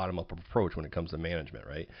of do a bottom-up approach when it comes to management,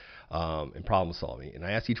 right, and problem solving. And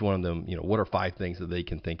I asked each one of them, what are 5 things that they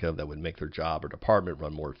can think of that would make their job or department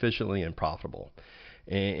run more efficiently and profitable?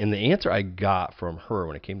 And the answer I got from her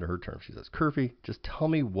when it came to her term, she says, Curvy, just tell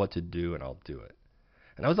me what to do and I'll do it.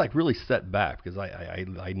 And I was like really set back because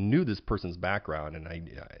I knew this person's background and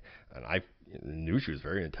I knew she was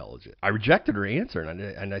very intelligent. I rejected her answer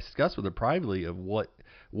and I discussed with her privately of what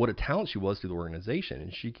a talent she was to the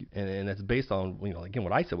organization, and that's based on again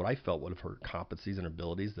what I said, what I felt, what of her competencies and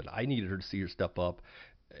abilities that I needed her to see her step up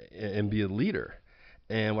and be a leader.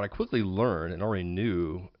 And what I quickly learned and already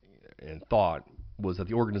knew and thought was that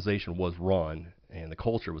the organization was run and the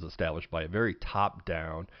culture was established by a very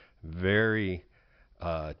top-down, very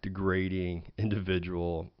degrading,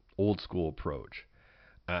 individual, old-school approach.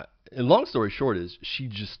 And long story short is she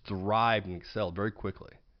just thrived and excelled very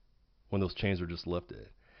quickly when those chains were just lifted.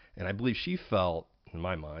 And I believe she felt, in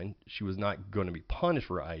my mind, she was not going to be punished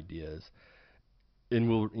for her ideas and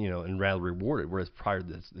will, and rather rewarded, whereas prior to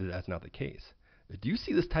this, that's not the case. Do you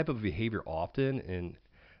see this type of behavior often?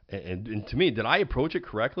 And to me, did I approach it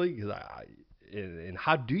correctly? And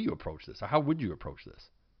how do you approach this? Or how would you approach this?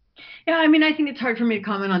 Yeah, I mean, I think it's hard for me to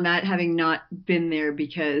comment on that, having not been there,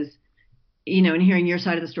 because, and hearing your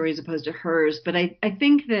side of the story as opposed to hers. But I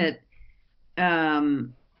think that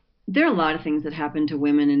there are a lot of things that happen to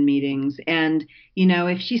women in meetings. And,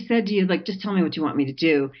 if she said to you, like, just tell me what you want me to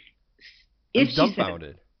do. I'm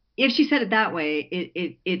dumbfounded. If she said it that way,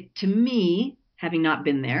 it to me, having not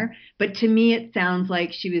been there, but to me, it sounds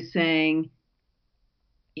like she was saying,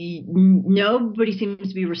 nobody seems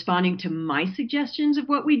to be responding to my suggestions of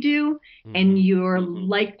what we do, and you're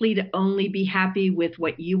likely to only be happy with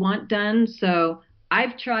what you want done. So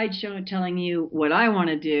I've tried telling you what I want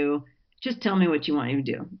to do. Just tell me what you want me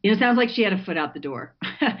to do. It sounds like she had a foot out the door,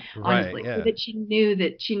 honestly. Right, yeah. That she knew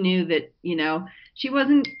that she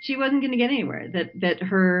wasn't going to get anywhere. That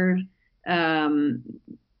her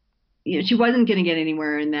she wasn't going to get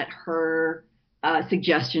anywhere, and that her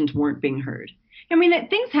suggestions weren't being heard. I mean,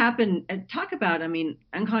 things happen. Talk about,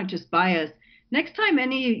 unconscious bias. Next time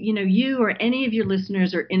you or any of your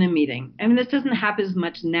listeners are in a meeting, this doesn't happen as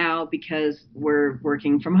much now because we're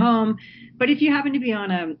working from home, but if you happen to be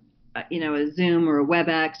on a Zoom or a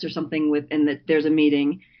WebEx or something and that there's a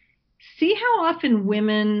meeting, see how often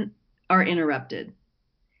women are interrupted.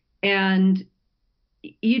 And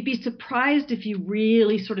you'd be surprised if you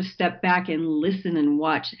really sort of step back and listen and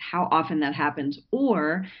watch how often that happens,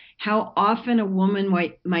 or how often a woman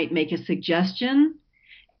might make a suggestion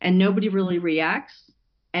and nobody really reacts.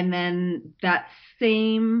 And then that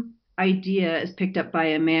same idea is picked up by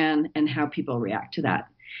a man and how people react to that.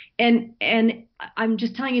 And I'm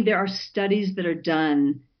just telling you, there are studies that are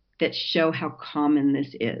done that show how common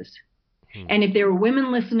this is. And if there are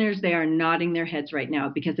women listeners, they are nodding their heads right now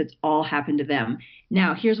because it's all happened to them.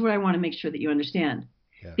 Now, here's what I want to make sure that you understand.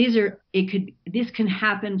 Yeah. This can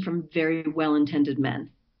happen from very well-intended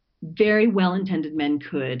men. Very well-intended men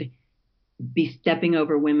could be stepping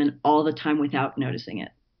over women all the time without noticing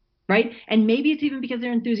it, right? And maybe it's even because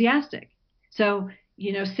they're enthusiastic. So,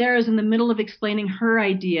 Sarah's in the middle of explaining her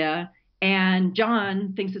idea, and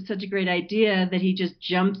John thinks it's such a great idea that he just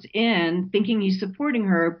jumps in thinking he's supporting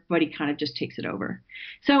her, but he kind of just takes it over.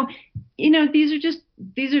 So,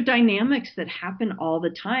 these are dynamics that happen all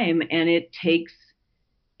the time. And it takes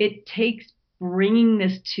bringing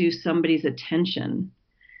this to somebody's attention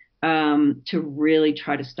to really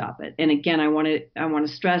try to stop it. And again, I want to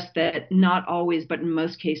stress that not always, but in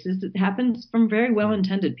most cases, it happens from very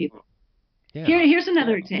well-intended people. Yeah. Here's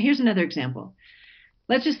another example.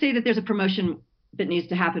 Let's just say that there's a promotion that needs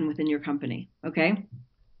to happen within your company, okay?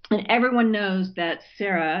 And everyone knows that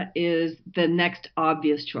Sarah is the next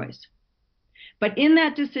obvious choice. But in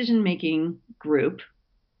that decision-making group,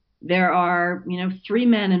 there are, 3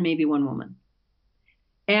 men and maybe 1 woman.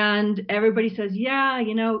 And everybody says, yeah,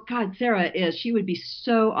 God, she would be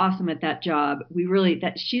so awesome at that job.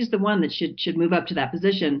 She's the one that should move up to that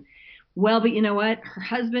position. Well, but you know what? Her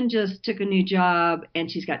husband just took a new job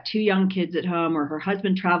and she's got 2 young kids at home, or her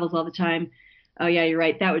husband travels all the time. Oh, yeah, you're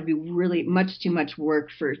right. That would be really much too much work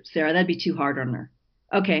for Sarah. That'd be too hard on her.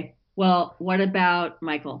 Okay, well, what about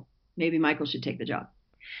Michael? Maybe Michael should take the job.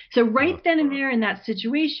 So right then and there in that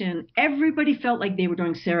situation, everybody felt like they were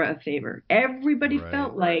doing Sarah a favor. Everybody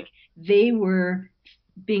felt like they were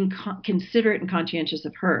being considerate and conscientious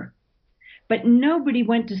of her. But nobody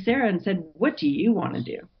went to Sarah and said, what do you want to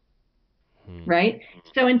do? Right?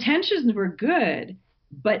 So intentions were good,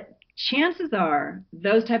 but chances are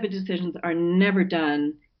those type of decisions are never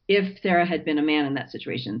done. If Sarah had been a man in that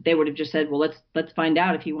situation, they would have just said, well, let's find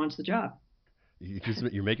out if he wants the job.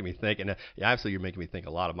 You're making me think, and absolutely, you're making me think a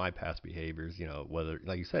lot of my past behaviors, whether,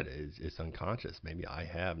 like you said, it's unconscious. Maybe I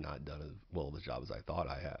have not done as well the job as I thought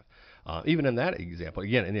I have. Even in that example,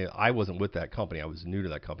 again, and I wasn't with that company. I was new to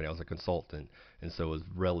that company. I was a consultant, and so it was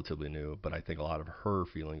relatively new. But I think a lot of her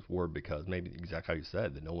feelings were because maybe exactly how you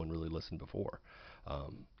said, that no one really listened before.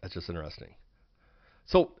 That's just interesting.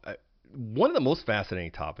 So one of the most fascinating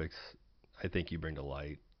topics I think you bring to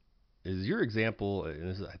light is your example,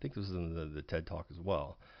 and I think this is in the TED Talk as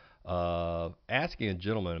well, asking a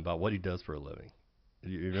gentleman about what he does for a living.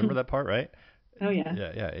 You remember that part, right? Oh, yeah.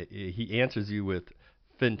 Yeah. He answers you with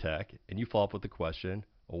fintech, and you follow up with the question,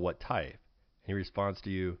 well, what type? And he responds to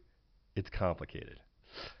you, it's complicated.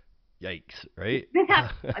 Yikes, right? This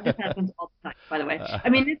happens all the time, by the way. I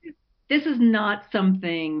mean, this is not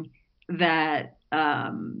something that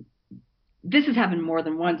this has happened more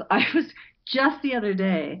than once. I was just the other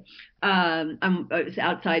day, I was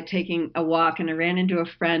outside taking a walk, and I ran into a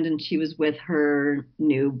friend, and she was with her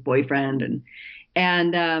new boyfriend,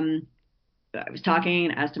 And I was talking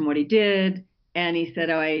and asked him what he did. And he said,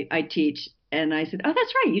 oh, I teach. And I said, oh,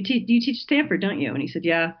 that's right. You teach Stanford, don't you? And he said,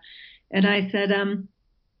 yeah. And I said,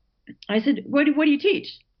 what do you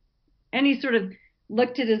teach? And he sort of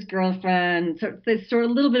looked at his girlfriend, sort of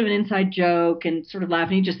a little bit of an inside joke and sort of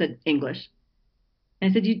laughed. And he just said, English.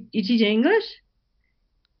 And I said, you teach English?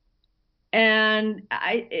 And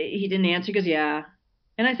he didn't answer. He goes, yeah.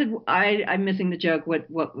 And I said, I'm missing the joke.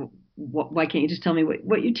 Why can't you just tell me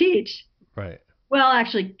what you teach? Right. Well,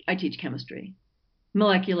 actually, I teach chemistry,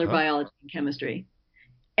 molecular biology and chemistry.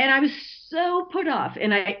 And I was so put off.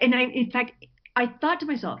 And in fact, I thought to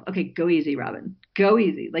myself, okay, go easy, Robin, go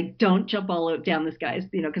easy. Like, don't jump all down this guy's,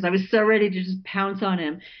 because I was so ready to just pounce on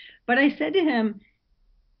him. But I said to him,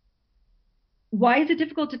 why is it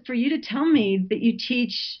difficult for you to tell me that you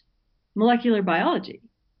teach molecular biology,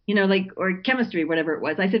 or chemistry, whatever it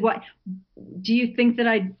was? I said, what, do you think that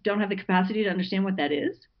I don't have the capacity to understand what that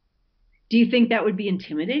is? Do you think that would be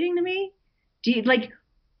intimidating to me?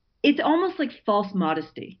 It's almost like false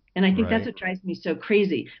modesty. And I think that's what drives me so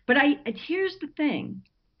crazy. But here's the thing.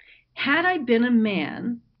 Had I been a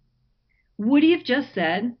man, would he have just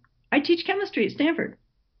said, I teach chemistry at Stanford?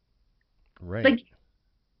 Right. Like,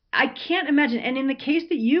 I can't imagine. And in the case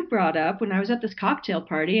that you brought up, when I was at this cocktail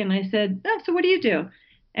party and I said, oh, so what do you do?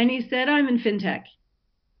 And he said, I'm in fintech.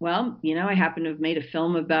 Well, I happen to have made a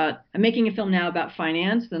film I'm making a film now about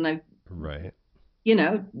finance. And I've,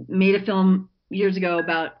 made a film years ago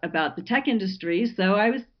about the tech industry. So I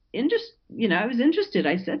was interested.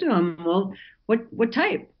 I said to him, well, what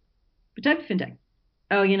type of fintech?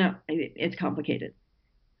 Oh, it's complicated.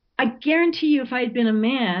 I guarantee you, if I had been a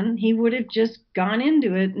man, he would have just gone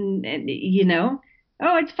into it and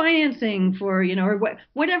oh, it's financing for, or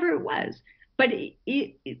whatever it was. But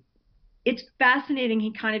it's fascinating.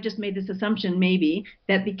 He kind of just made this assumption maybe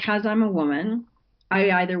that because I'm a woman,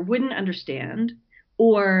 I either wouldn't understand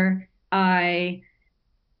or I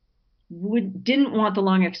didn't want the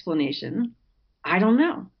long explanation. I don't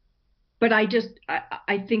know. But I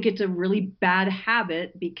think it's a really bad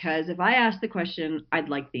habit, because if I ask the question, I'd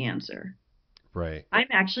like the answer. Right. I'm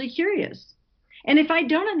actually curious. And if I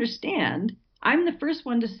don't understand, I'm the first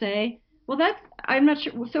one to say, well, I'm not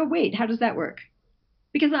sure. So wait, how does that work?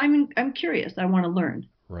 Because I'm curious. I want to learn.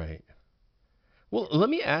 Right. Well, let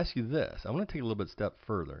me ask you this. I want to take a little bit step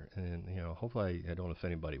further, and hopefully I don't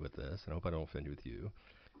offend anybody with this, and I hope I don't offend you with you.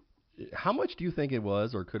 How much do you think it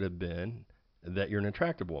was, or could have been, that you're an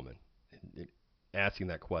attractive woman? Asking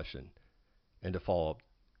that question, and to follow up,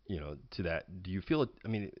 to that, do you feel?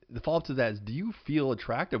 The follow up to that is, do you feel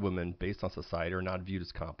attractive women based on society are not viewed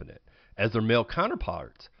as competent, as their male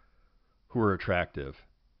counterparts who are attractive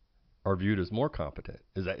are viewed as more competent?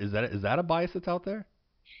 Is that a bias that's out there?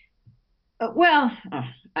 Well,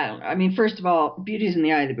 I don't know. First of all, beauty's in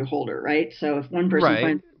the eye of the beholder, right? So if one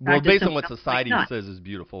person finds based on what society says is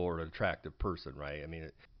beautiful or an attractive person, right?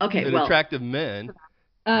 Attractive men.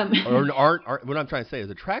 What I'm trying to say is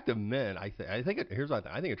attractive men. Here's what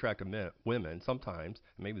I think attractive women sometimes,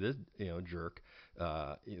 maybe this jerk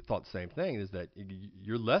thought the same thing, is that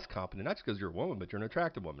you're less competent, not just because you're a woman, but you're an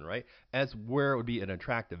attractive woman, right? As where it would be an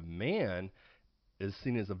attractive man is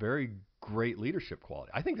seen as a very great leadership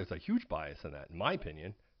quality. I think there's a huge bias in that, in my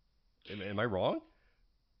opinion. Am I wrong?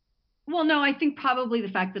 Well, no, I think probably the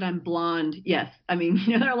fact that I'm blonde. Yes.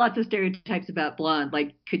 There are lots of stereotypes about blonde.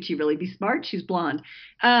 Like, could she really be smart? She's blonde.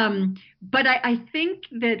 But I think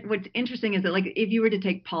that what's interesting is that, like, if you were to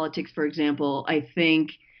take politics, for example, I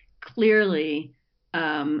think clearly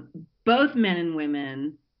both men and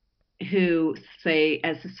women who say,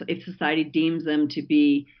 if society deems them to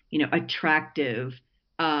be, attractive,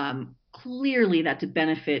 clearly that's a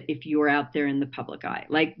benefit if you're out there in the public eye,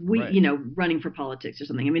 like running for politics or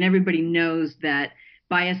something. Everybody knows that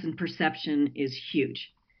bias and perception is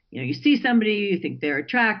huge. You see somebody, you think they're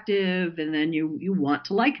attractive, and then you want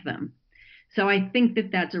to like them. So I think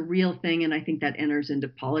that that's a real thing. And I think that enters into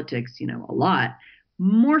politics, a lot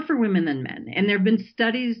more for women than men. And there have been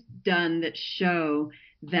studies done that show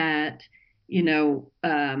that,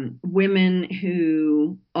 women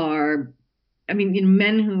who are,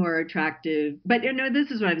 men who are attractive, but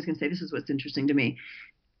this is what I was going to say. This is what's interesting to me.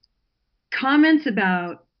 Comments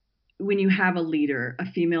about when you have a leader, a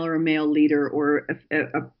female or a male leader, or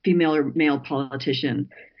a female or male politician,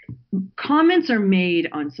 comments are made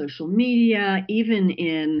on social media, even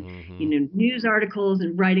in, news articles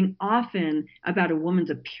and writing, often about a woman's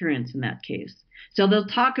appearance in that case. So they'll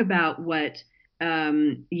talk about what,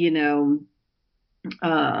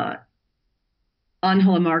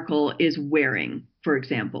 Angela Merkel is wearing for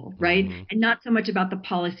example, right? Mm-hmm. And not so much about the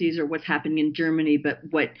policies or what's happening in Germany, but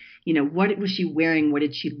what was she wearing? What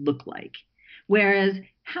did she look like? Whereas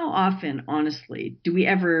how often, honestly, do we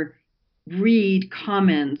ever read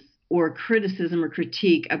comments or criticism or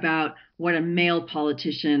critique about what a male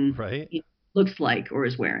politician Right. looks like or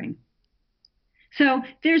is wearing? So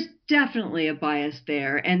there's definitely a bias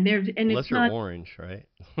there, and Unless it's you're not orange, right?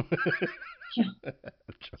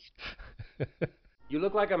 You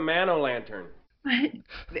look like a man-o'-lantern.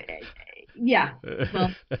 Yeah.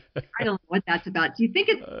 Well, I don't know what that's about. Do you think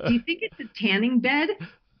it's a tanning bed?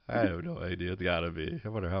 I have no idea. It's gotta be. I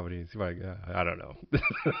wonder how many. I don't know.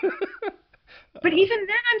 But even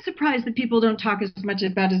then, I'm surprised that people don't talk as much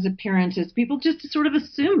about his appearance as people just sort of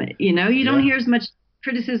assume it. You don't hear as much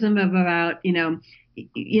criticism about,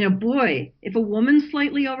 boy, if a woman's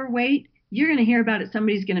slightly overweight, you're going to hear about it.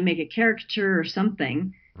 Somebody's going to make a caricature or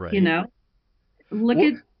something. Right. And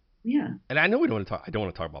I know we don't want to talk. I don't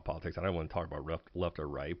want to talk about politics. I don't want to talk about left or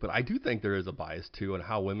right. But I do think there is a bias too on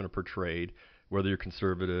how women are portrayed, whether you're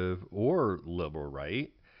conservative or liberal,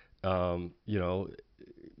 right?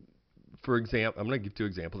 For example, I'm going to give two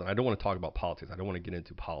examples, and I don't want to talk about politics. I don't want to get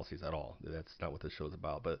into policies at all. That's not what this show is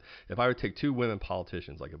about. But if I would take two women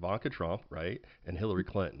politicians like Ivanka Trump, right, and Hillary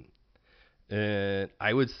Clinton, and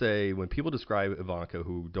I would say when people describe Ivanka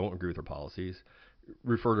who don't agree with her policies,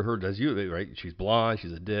 refer to her as you, right? She's blonde,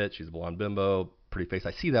 she's a ditch, she's a blonde bimbo, pretty face.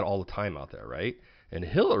 I see that all the time out there, right? And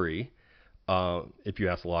Hillary, if you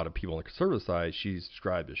ask a lot of people on the conservative side, she's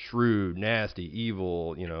described as shrewd, nasty,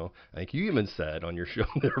 evil. I think you even said on your show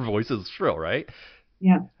that her voice is shrill, right?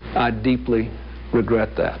 Yeah. I deeply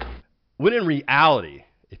regret that. When in reality,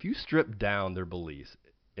 if you strip down their beliefs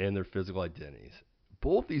and their physical identities,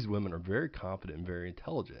 both these women are very competent and very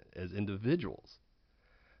intelligent as individuals.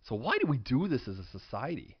 So why do we do this as a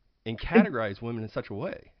society and categorize women in such a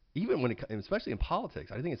way, even especially in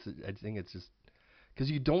politics? I think it's just because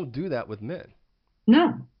you don't do that with men.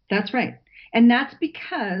 No, that's right, and that's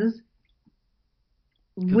because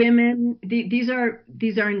women these are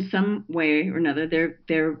in some way or another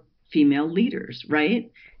they're female leaders,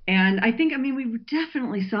 right? And I think we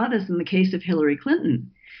definitely saw this in the case of Hillary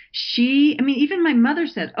Clinton. Even my mother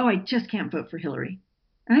said, "Oh, I just can't vote for Hillary."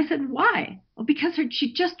 And I said, "Why?" Well, because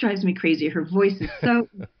she just drives me crazy. Her voice is so...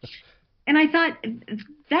 And I thought,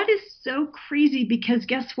 that is so crazy because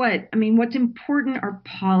guess what? What's important are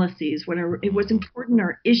policies. What's important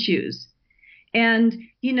are issues. And,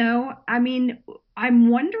 I'm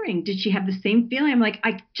wondering, did she have the same feeling? I'm like,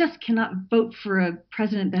 I just cannot vote for a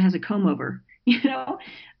president that has a comb over,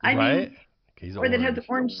 Right? Or that has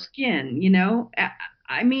orange skin,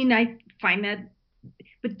 I find that,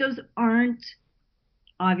 but those aren't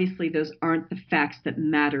the facts that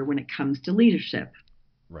matter when it comes to leadership.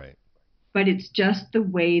 Right. But it's just the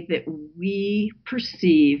way that we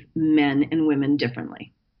perceive men and women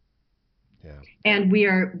differently. Yeah. And we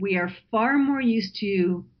are far more used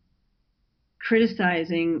to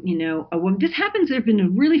criticizing, a woman. This happens. There have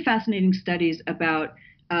been really fascinating studies about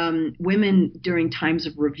women during times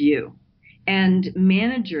of review and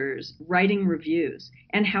managers writing reviews,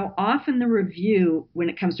 and how often the review, when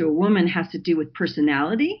it comes to a woman, has to do with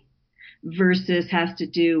personality versus has to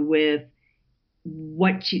do with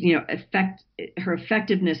what she, her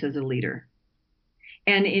effectiveness as a leader.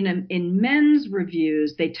 And in men's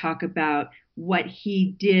reviews, they talk about what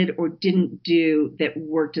he did or didn't do that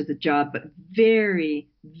worked as a job, but very,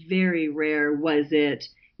 very rare was it,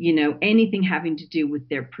 anything having to do with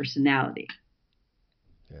their personality.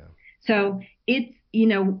 Yeah. So it's,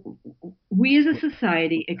 we as a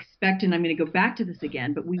society expect, and I'm going to go back to this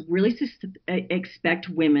again, but we really expect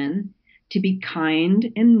women to be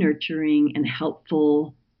kind and nurturing and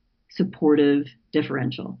helpful, supportive,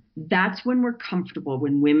 differential. That's when we're comfortable,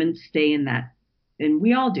 when women stay in that. And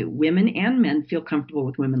we all do. Women and men feel comfortable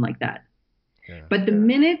with women like that. Yeah. But the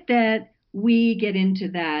minute that we get into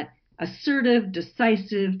that assertive,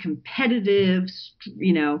 decisive, competitive,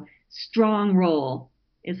 strong role,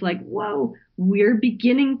 it's like, whoa, we're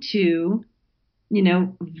beginning to,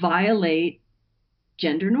 violate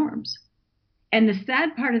gender norms. And the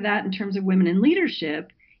sad part of that in terms of women in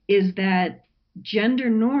leadership is that gender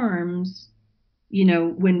norms,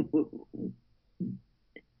 when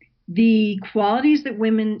the qualities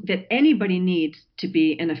that anybody needs to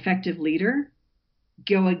be an effective leader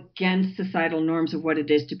go against societal norms of what it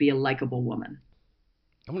is to be a likable woman.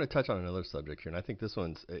 I'm going to touch on another subject here, and I think this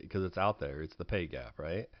one's, because it's out there, it's the pay gap,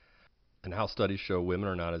 right? And how studies show women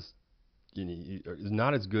are not as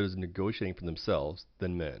good as negotiating for themselves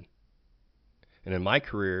than men. And in my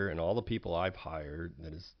career and all the people I've hired,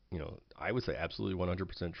 that is, I would say absolutely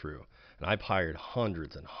 100% true. And I've hired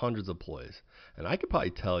hundreds and hundreds of employees. And I could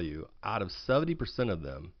probably tell you out of 70% of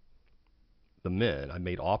them, the men I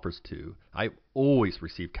made offers to, I always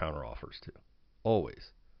received counteroffers to.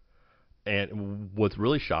 Always. And what's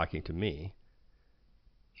really shocking to me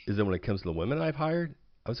is that when it comes to the women I've hired,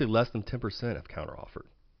 I would say less than 10% have counteroffered.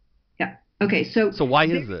 Yeah. Okay. So why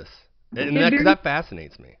is this? And that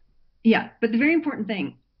fascinates me. Yeah. But the very important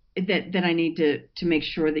thing that I need to make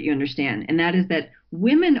sure that you understand, and that is that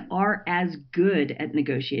women are as good at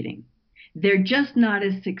negotiating. They're just not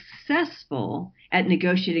as successful at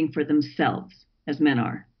negotiating for themselves as men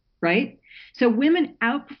are, right? So women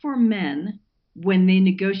outperform men when they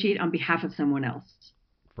negotiate on behalf of someone else.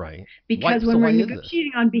 Right. Because when we're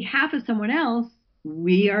negotiating on behalf of someone else,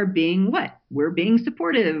 we are being what? We're being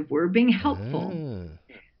supportive. We're being helpful.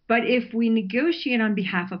 But if we negotiate on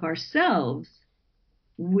behalf of ourselves,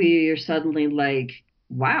 we're suddenly like,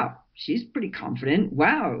 wow, she's pretty confident.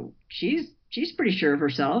 Wow, she's pretty sure of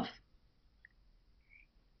herself.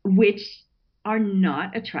 Which are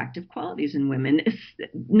not attractive qualities in women,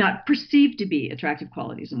 not perceived to be attractive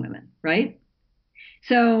qualities in women, right?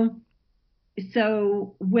 So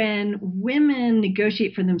when women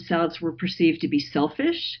negotiate for themselves, we're perceived to be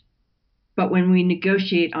selfish. But when we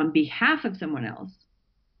negotiate on behalf of someone else,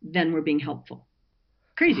 then we're being helpful.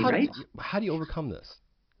 Crazy, right? How do you overcome this?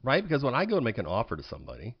 Right? Because when I go to make an offer to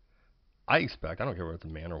somebody, I expect, I don't care whether it's a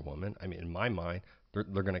man or a woman, I mean, in my mind, they're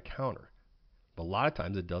going to counter. But a lot of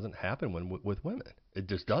times it doesn't happen with women. It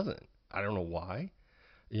just doesn't. I don't know why.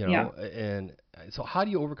 And so how do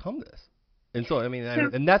you overcome this? And so, I mean,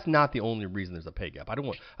 and that's not the only reason there's a pay gap. I don't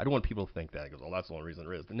want people to think that because, that's the only reason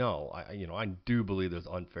there is. No, I do believe there's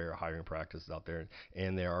unfair hiring practices out there,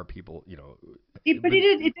 and there are people,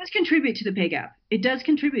 it does contribute to the pay gap. It does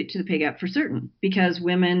contribute to the pay gap for certain because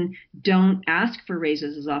women don't ask for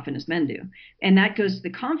raises as often as men do, and that goes to the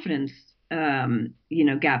confidence,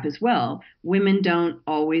 gap as well. Women don't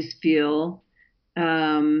always feel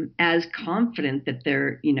as confident that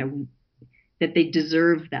they're, that they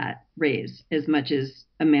deserve that raise as much as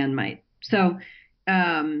a man might. So,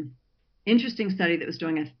 interesting study that was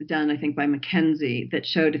done, I think, by McKinsey that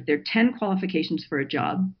showed if there are 10 qualifications for a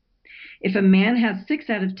job, if a man has 6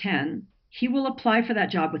 out of 10, he will apply for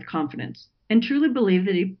that job with confidence and truly believe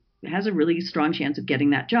that he has a really strong chance of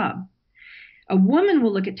getting that job. A woman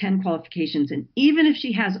will look at 10 qualifications, and even if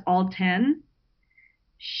she has all 10,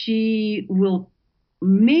 she will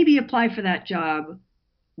maybe apply for that job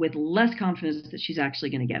with less confidence that she's actually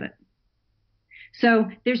going to get it. So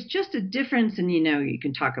there's just a difference, and you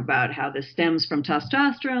can talk about how this stems from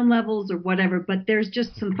testosterone levels or whatever, but there's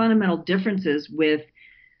just some fundamental differences with,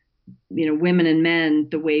 women and men,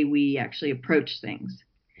 the way we actually approach things.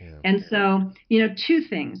 Yeah. And so, 2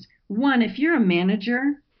 things. One, if you're a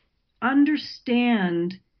manager,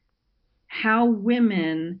 understand how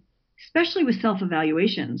women, especially with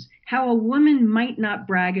self-evaluations, how a woman might not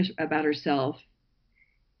brag about herself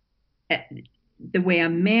the way a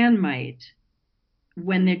man might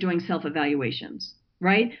when they're doing self-evaluations,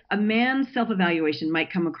 right? A man's self-evaluation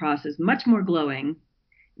might come across as much more glowing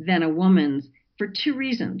than a woman's for 2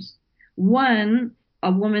 reasons. One,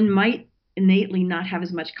 a woman might innately not have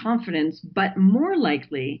as much confidence, but more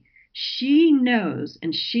likely she knows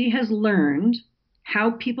and she has learned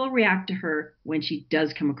how people react to her when she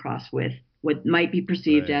does come across with what might be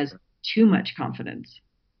perceived as too much confidence.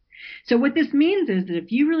 So what this means is that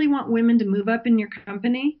if you really want women to move up in your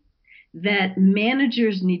company, that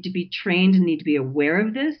managers need to be trained and need to be aware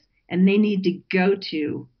of this, and they need to go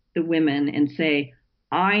to the women and say,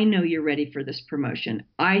 I know you're ready for this promotion.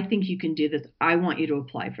 I think you can do this. I want you to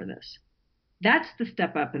apply for this. That's the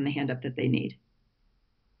step up and the hand up that they need.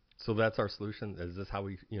 So that's our solution? Is this how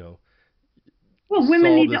we, women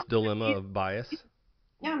solve need this dilemma of bias?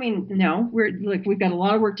 Yeah, no. We've got a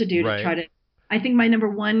lot of work to do to try to. I think my number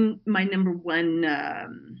one.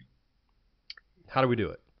 How do we do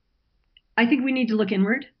it? I think we need to look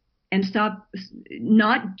inward and stop,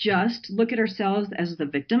 not just look at ourselves as the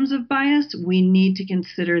victims of bias. We need to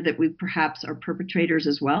consider that we perhaps are perpetrators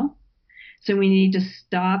as well. So we need to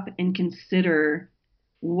stop and consider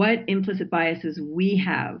what implicit biases we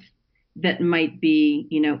have that might be,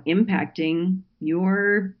 impacting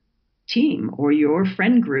your team or your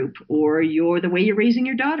friend group or the way you're raising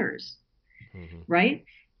your daughters, right?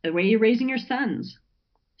 The way you're raising your sons.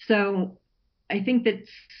 So I think that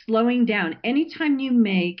slowing down, anytime you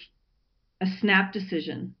make a snap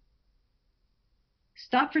decision,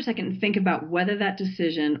 stop for a second and think about whether that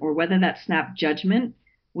decision or whether that snap judgment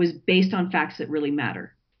was based on facts that really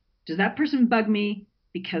matter. Does that person bug me?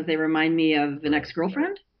 because they remind me of an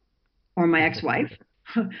ex-girlfriend or my ex-wife?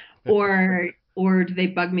 Or do they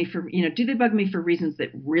bug me for, do they bug me for reasons that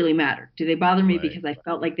really matter? Do they bother me because I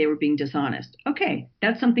felt like they were being dishonest? Okay,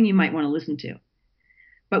 that's something you might want to listen to.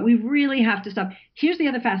 But we really have to stop. Here's the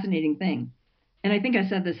other fascinating thing. And I think I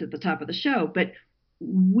said this at the top of the show, but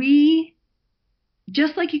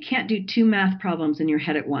just like you can't do 2 math problems in your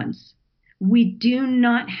head at once, we do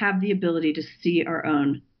not have the ability to see our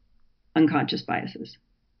own unconscious biases,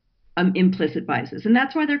 implicit biases. And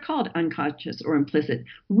that's why they're called unconscious or implicit.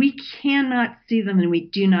 We cannot see them, and we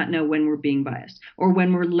do not know when we're being biased or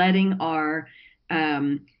when we're letting our,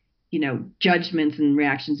 judgments and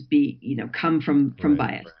reactions be, come from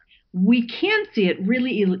bias. We can see it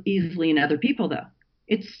really easily in other people, though.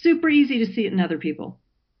 It's super easy to see it in other people.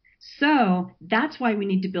 So that's why we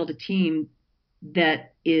need to build a team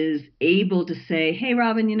that is able to say, hey,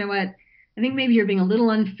 Robin, you know what? I think maybe you're being a little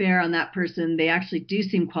unfair on that person. They actually do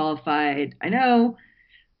seem qualified. I know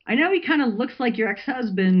he kind of looks like your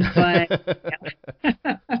ex-husband, but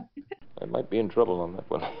I might be in trouble on that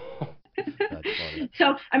one. That's funny.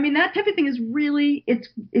 So, that type of thing is really, it's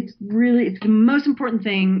the most important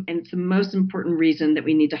thing, and it's the most important reason that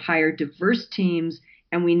we need to hire diverse teams,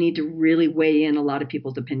 and we need to really weigh in a lot of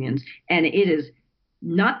people's opinions. And it is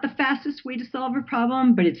not the fastest way to solve a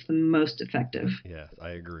problem, but it's the most effective. Yes, I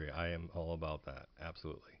agree. I am all about that.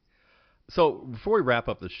 Absolutely. So before we wrap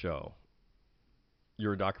up the show,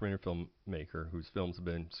 you're a documentary filmmaker whose films have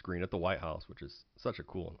been screened at the White House, which is such a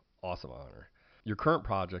cool and awesome honor. Your current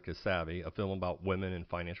project is Savvy, a film about women and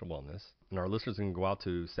financial wellness. And our listeners can go out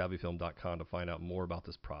to savvyfilm.com to find out more about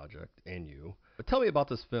this project and you. But tell me about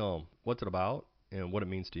this film. What's it about and what it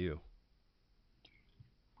means to you?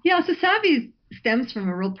 Yeah, so Savvy stems from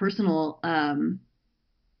a real personal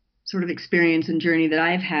sort of experience and journey that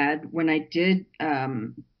I've had when I did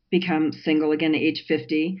become single again at age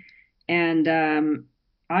 50. And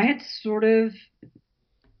I had sort of,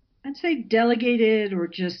 I'd say, delegated or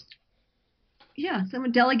just,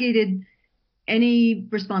 someone delegated any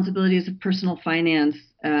responsibilities of personal finance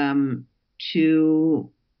to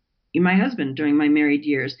my husband during my married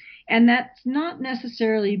years. And that's not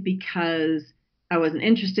necessarily because I wasn't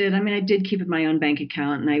interested. I did keep my own bank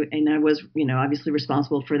account, and I was, obviously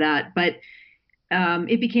responsible for that. But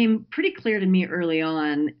it became pretty clear to me early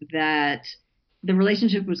on that the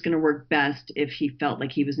relationship was going to work best if he felt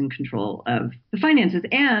like he was in control of the finances.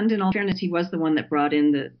 And in all fairness, he was the one that brought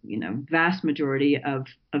in the, vast majority of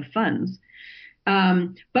funds.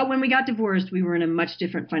 But when we got divorced, we were in a much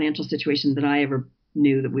different financial situation than I ever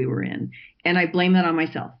knew that we were in. And I blame that on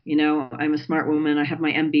myself. I'm a smart woman. I have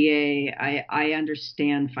my MBA. I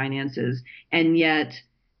understand finances. And yet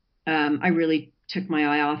I really took my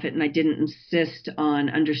eye off it, and I didn't insist on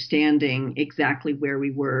understanding exactly where we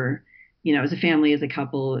were, as a family, as a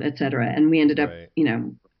couple, et cetera. And we ended up,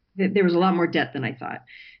 there was a lot more debt than I thought.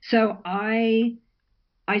 So I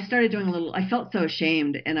started doing I felt so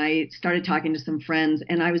ashamed, and I started talking to some friends,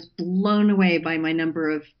 and I was blown away by my number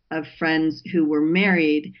of friends who were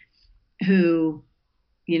married, who,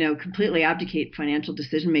 completely abdicate financial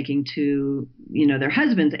decision-making to, their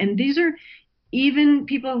husbands. And these are even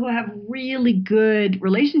people who have really good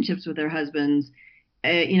relationships with their husbands.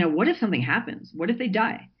 What if something happens? What if they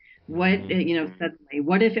die? What, suddenly,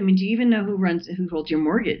 what if, do you even know who holds your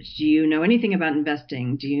mortgage? Do you know anything about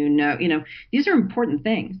investing? Do you know, these are important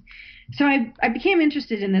things. So I became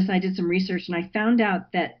interested in this, and I did some research, and I found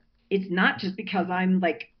out that it's not just because I'm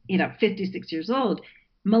 56 years old.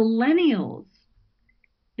 Millennials,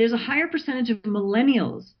 there's a higher percentage of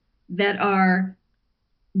millennials that are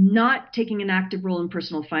not taking an active role in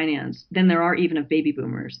personal finance than there are even of baby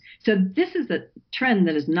boomers. So this is a trend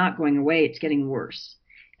that is not going away. It's getting worse.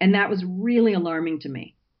 And that was really alarming to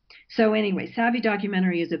me. So anyway, Savvy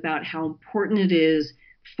documentary is about how important it is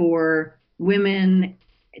for women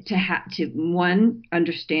to one,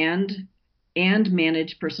 understand and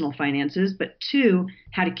manage personal finances, but two,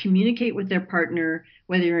 how to communicate with their partner,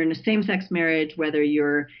 whether you're in a same-sex marriage, whether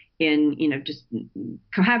you're in, just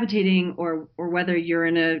cohabitating, or whether you're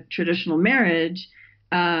in a traditional marriage,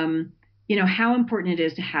 how important it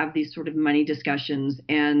is to have these sort of money discussions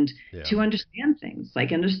and to understand things,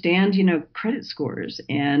 like understand, credit scores,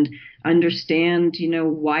 and understand,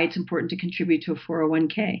 why it's important to contribute to a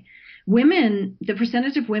 401k. Women, the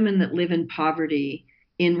percentage of women that live in poverty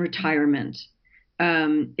in retirement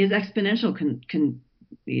is exponential,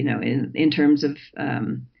 in terms of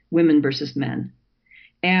women versus men.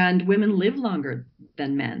 And women live longer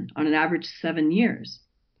than men, on an average 7 years.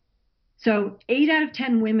 So 8 out of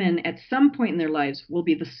 10 women at some point in their lives will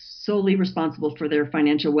be solely responsible for their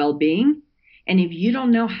financial well-being. And if you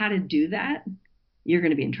don't know how to do that, you're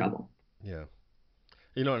going to be in trouble. Yeah.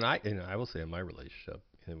 And I will say in my relationship,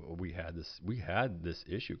 we had this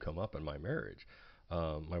issue come up in my marriage.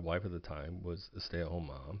 My wife at the time was a stay-at-home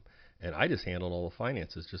mom, and I just handled all the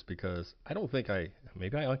finances just because I don't think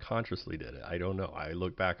maybe I unconsciously did it. I don't know. I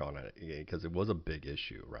look back on it because it was a big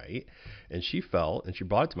issue, right? And she felt, and she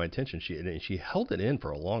brought it to my attention. She held it in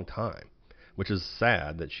for a long time, which is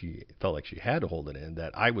sad that she felt like she had to hold it in,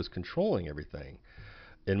 that I was controlling everything.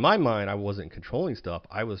 In my mind, I wasn't controlling stuff.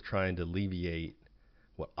 I was trying to alleviate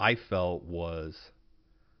what I felt was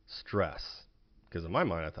stress. Because in my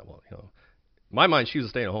mind, I thought, well, in my mind, she was a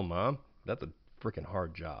stay-at-home mom. That's a freaking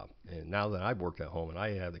hard job. And now that I've worked at home and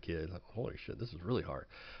I have the kids, I'm like, holy shit, this is really hard.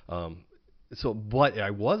 But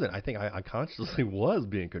I wasn't. I think I consciously was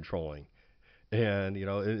being controlling.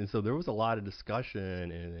 And so there was a lot of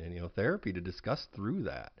discussion and therapy to discuss through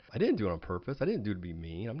that. I didn't do it on purpose. I didn't do it to be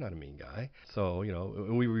mean. I'm not a mean guy. So,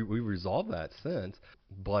 and we resolved that since.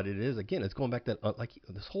 But it is, again, it's going back to like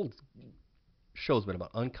this whole show's been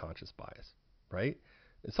about unconscious bias, right?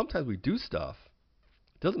 And sometimes we do stuff.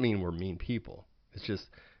 It doesn't mean we're mean people. It's just,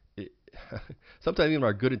 sometimes even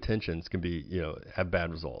our good intentions can be, have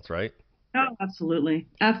bad results, right? Oh, absolutely.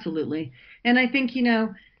 Absolutely. And I think,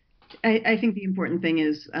 I think the important thing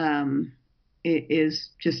is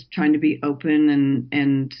just trying to be open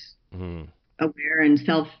and aware, and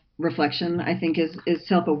self-reflection. I think is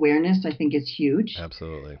self-awareness. I think is huge.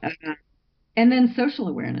 Absolutely. And then social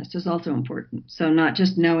awareness is also important. So not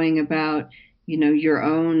just knowing about your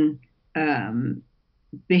own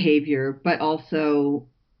behavior, but also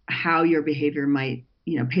how your behavior might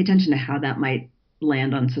pay attention to how that might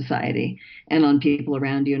land on society and on people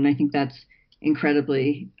around you. And I think that's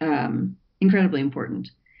incredibly important.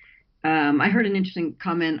 I heard an interesting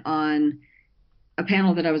comment on a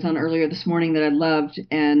panel that I was on earlier this morning that I loved,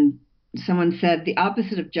 and someone said the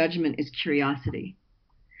opposite of judgment is curiosity.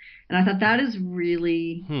 And I thought that is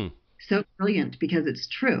really so brilliant, because it's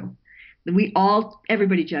true.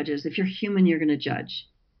 Everybody judges. If you're human, you're going to judge.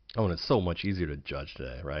 Oh, and it's so much easier to judge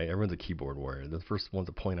today, right? Everyone's a keyboard warrior. The first ones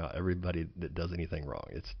to point out everybody that does anything wrong.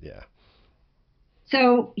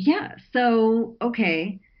 So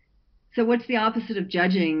okay. So what's the opposite of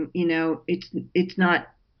judging? It's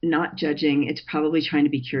not judging. It's probably trying to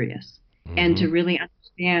be curious and to really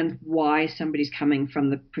understand why somebody's coming from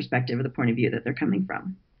the perspective or the point of view that they're coming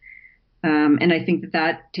from. And I think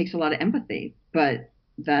that takes a lot of empathy, but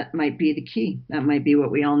that might be the key. That might be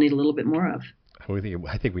what we all need a little bit more of.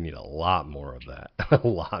 I think we need a lot more of that,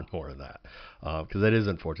 because that is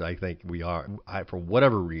unfortunate. I think for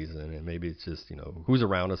whatever reason, and maybe it's just, who's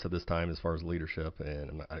around us at this time as far as leadership.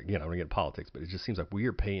 And again, I don't get politics, but it just seems like we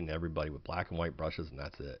are painting everybody with black and white brushes, and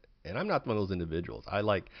that's it. And I'm not one of those individuals. I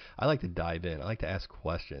like to dive in. I like to ask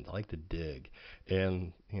questions. I like to dig.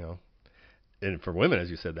 And, and for women, as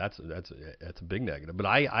you said, that's a big negative. But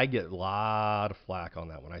I get a lot of flack on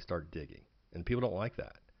that when I start digging, and people don't like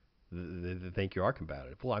that. They think you are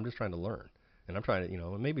combative. Well, I'm just trying to learn, and I'm trying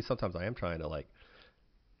to, maybe sometimes I am trying to like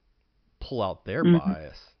pull out their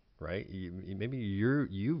bias, right? Maybe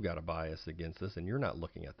you've got a bias against this, and you're not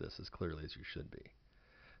looking at this as clearly as you should be.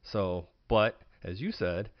 So, but as you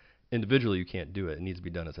said, individually you can't do it. It needs to be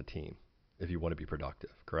done as a team if you want to be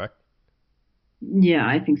productive. Correct? Yeah,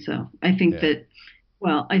 I think so. I think that.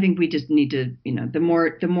 Well, I think we just need to, the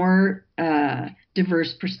more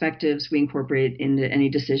diverse perspectives we incorporate into any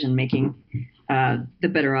decision making, the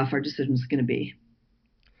better off our decisions are going to be.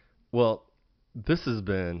 Well, this has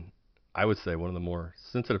been, I would say, one of the more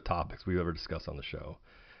sensitive topics we've ever discussed on the show.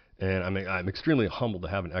 And I'm extremely humbled to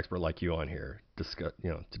have an expert like you on here to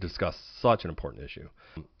discuss such an important issue.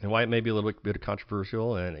 And why it may be a little bit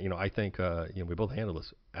controversial, and I think we both handled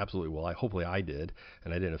this absolutely well. Hopefully I did,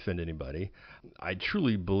 and I didn't offend anybody. I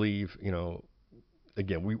truly believe,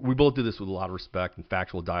 again, we both do this with a lot of respect and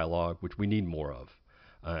factual dialogue, which we need more of.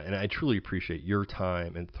 And I truly appreciate your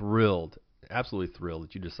time, and absolutely thrilled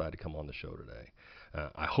that you decided to come on the show today.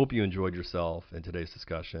 I hope you enjoyed yourself in today's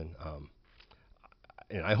discussion.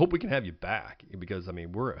 And I hope we can have you back, because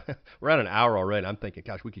we're at an hour already. I'm thinking,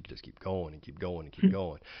 gosh, we could just keep going and keep going and keep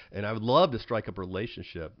going. And I would love to strike up a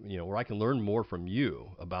relationship, where I can learn more from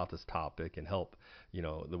you about this topic and help,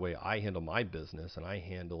 the way I handle my business, and I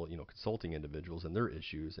handle, consulting individuals and their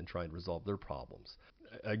issues and trying to resolve their problems.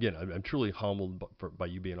 Again, I'm truly humbled by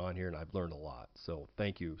you being on here, and I've learned a lot. So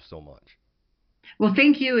thank you so much. Well,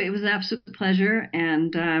 thank you. It was an absolute pleasure,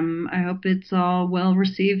 and I hope it's all well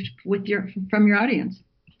received from your audience.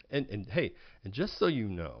 And hey, and just so you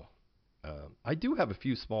know, I do have a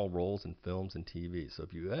few small roles in films and TV. So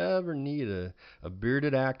if you ever need a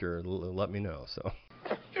bearded actor, let me know. So.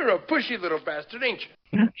 You're a pushy little bastard, ain't you?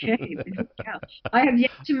 Okay. Yeah. I have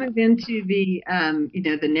yet to move into the,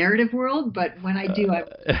 the narrative world, but when I do, I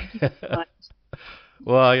keep it in mind.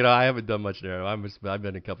 Well, I haven't done much narrative. I've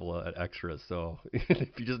been a couple of extras, so if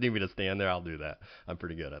you just need me to stand there, I'll do that. I'm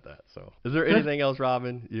pretty good at that. So, is there anything else,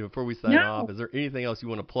 Robin, before we sign off? Is there anything else you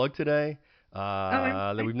want to plug today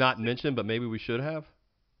that we've not mentioned, but maybe we should have?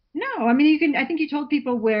 No, I mean I think you told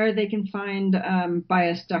people where they can find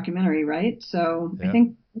Bias documentary, right? So yeah.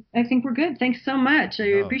 I think we're good. Thanks so much. I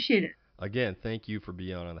appreciate it. Again, thank you for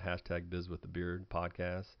being on the #BizWithTheBeard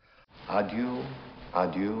podcast. Adieu,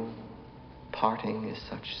 adieu. Parting is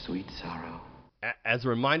such sweet sorrow. As a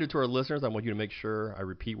reminder to our listeners, I want you to make sure I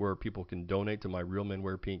repeat where people can donate to my Real Men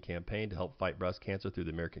Wear Pink campaign to help fight breast cancer through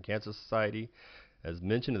the American Cancer Society. As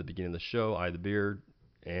mentioned at the beginning of the show, I, the Beard,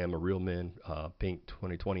 am a Real Men Pink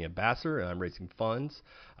 2020 ambassador, and I'm raising funds.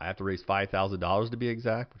 I have to raise $5,000 to be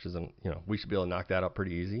exact, which isn't, we should be able to knock that out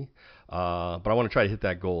pretty easy. But I want to try to hit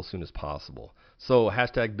that goal as soon as possible. So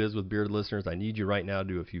 #BizWithBeard listeners, I need you right now to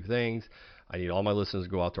do a few things. I need all my listeners to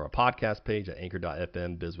go out to our podcast page at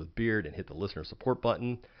anchor.fm/bizwithbeard and hit the listener support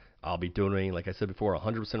button. I'll be donating, like I said before,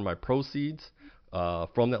 100% of my proceeds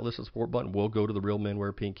from that listener support button will go to the Real Men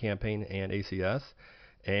Wear Pink campaign and ACS.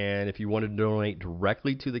 And if you want to donate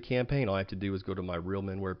directly to the campaign, all I have to do is go to my Real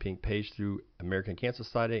Men Wear Pink page through American Cancer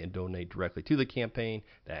Society and donate directly to the campaign.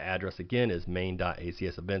 That address again is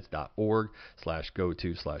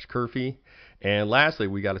main.acsevents.org/go-to/Curfy. And lastly,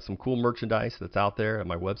 we got some cool merchandise that's out there at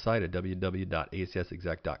my website at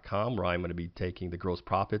www.acsexec.com, where I'm going to be taking the gross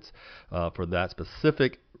profits for that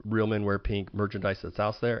specific Real Men Wear Pink merchandise that's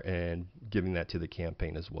out there and giving that to the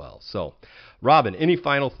campaign as well. So, Robin, any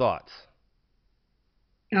final thoughts?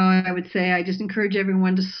 I would say I just encourage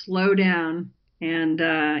everyone to slow down and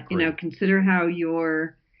consider how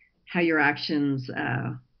your actions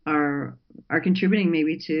are contributing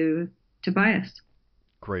maybe to bias.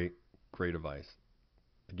 Great advice.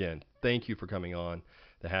 Again, thank you for coming on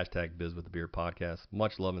the #BizWithTheBeard podcast.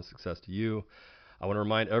 Much love and success to you. I want to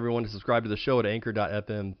remind everyone to subscribe to the show at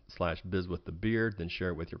anchor.fm/bizwiththebeard, then share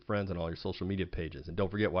it with your friends on all your social media pages. And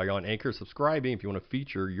don't forget, while you're on Anchor subscribing, if you want to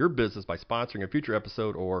feature your business by sponsoring a future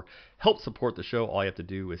episode or help support the show, all you have to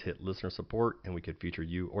do is hit listener support, and we could feature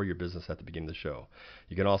you or your business at the beginning of the show.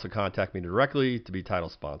 You can also contact me directly to be title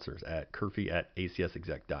sponsors at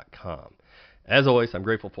curfy@acsexec.com. As always, I'm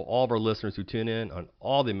grateful for all of our listeners who tune in on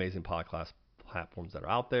all the amazing podcast platforms that are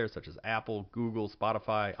out there, such as Apple, Google,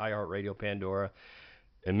 Spotify, iHeartRadio, Pandora,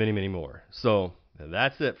 and many, many more. So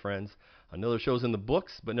that's it, friends. Another show's in the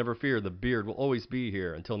books, but never fear, the Beard will always be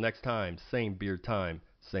here. Until next time, same Beard time,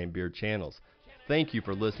 same Beard channels. Thank you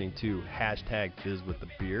for listening to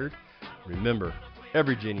 #BizWithTheBeard. Remember,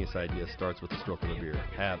 every genius idea starts with the stroke of a beard.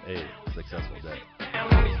 Have a successful day.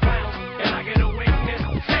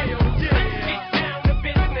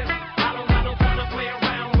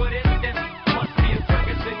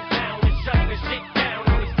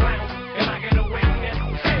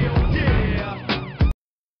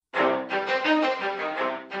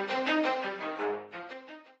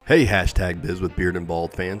 Hey, #BizWithBeard and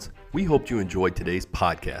Bald fans. We hoped you enjoyed today's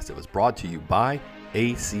podcast. It was brought to you by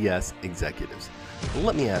ACS Executives. Well,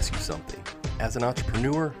 let me ask you something. As an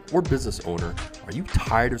entrepreneur or business owner, are you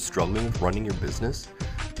tired of struggling with running your business?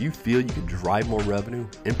 Do you feel you could drive more revenue,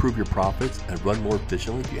 improve your profits, and run more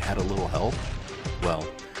efficiently if you had a little help? Well,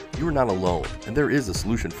 you are not alone, and there is a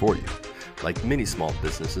solution for you. Like many small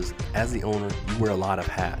businesses, as the owner, you wear a lot of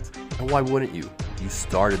hats. And why wouldn't you? You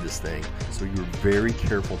started this thing, so you're very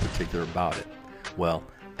careful and particular about it. Well,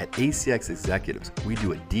 at ACS Executives, we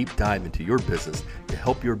do a deep dive into your business to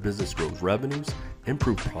help your business grow revenues,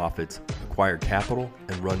 improve profits, acquire capital,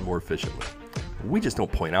 and run more efficiently. We just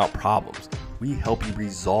don't point out problems. We help you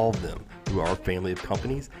resolve them through our family of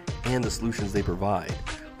companies and the solutions they provide.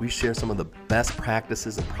 We share some of the best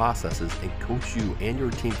practices and processes and coach you and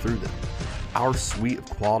your team through them. Our suite of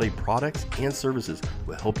quality products and services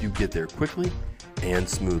will help you get there quickly and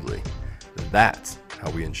smoothly. That's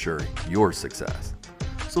how we ensure your success.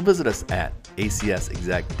 So visit us at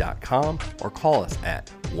acsexec.com or call us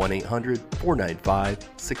at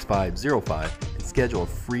 1-800-495-6505 and schedule a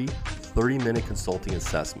free 30-minute consulting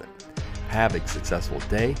assessment. Have a successful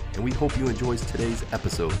day, and we hope you enjoyed today's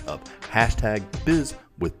episode of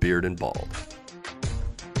 #BizWithBeard and Bald.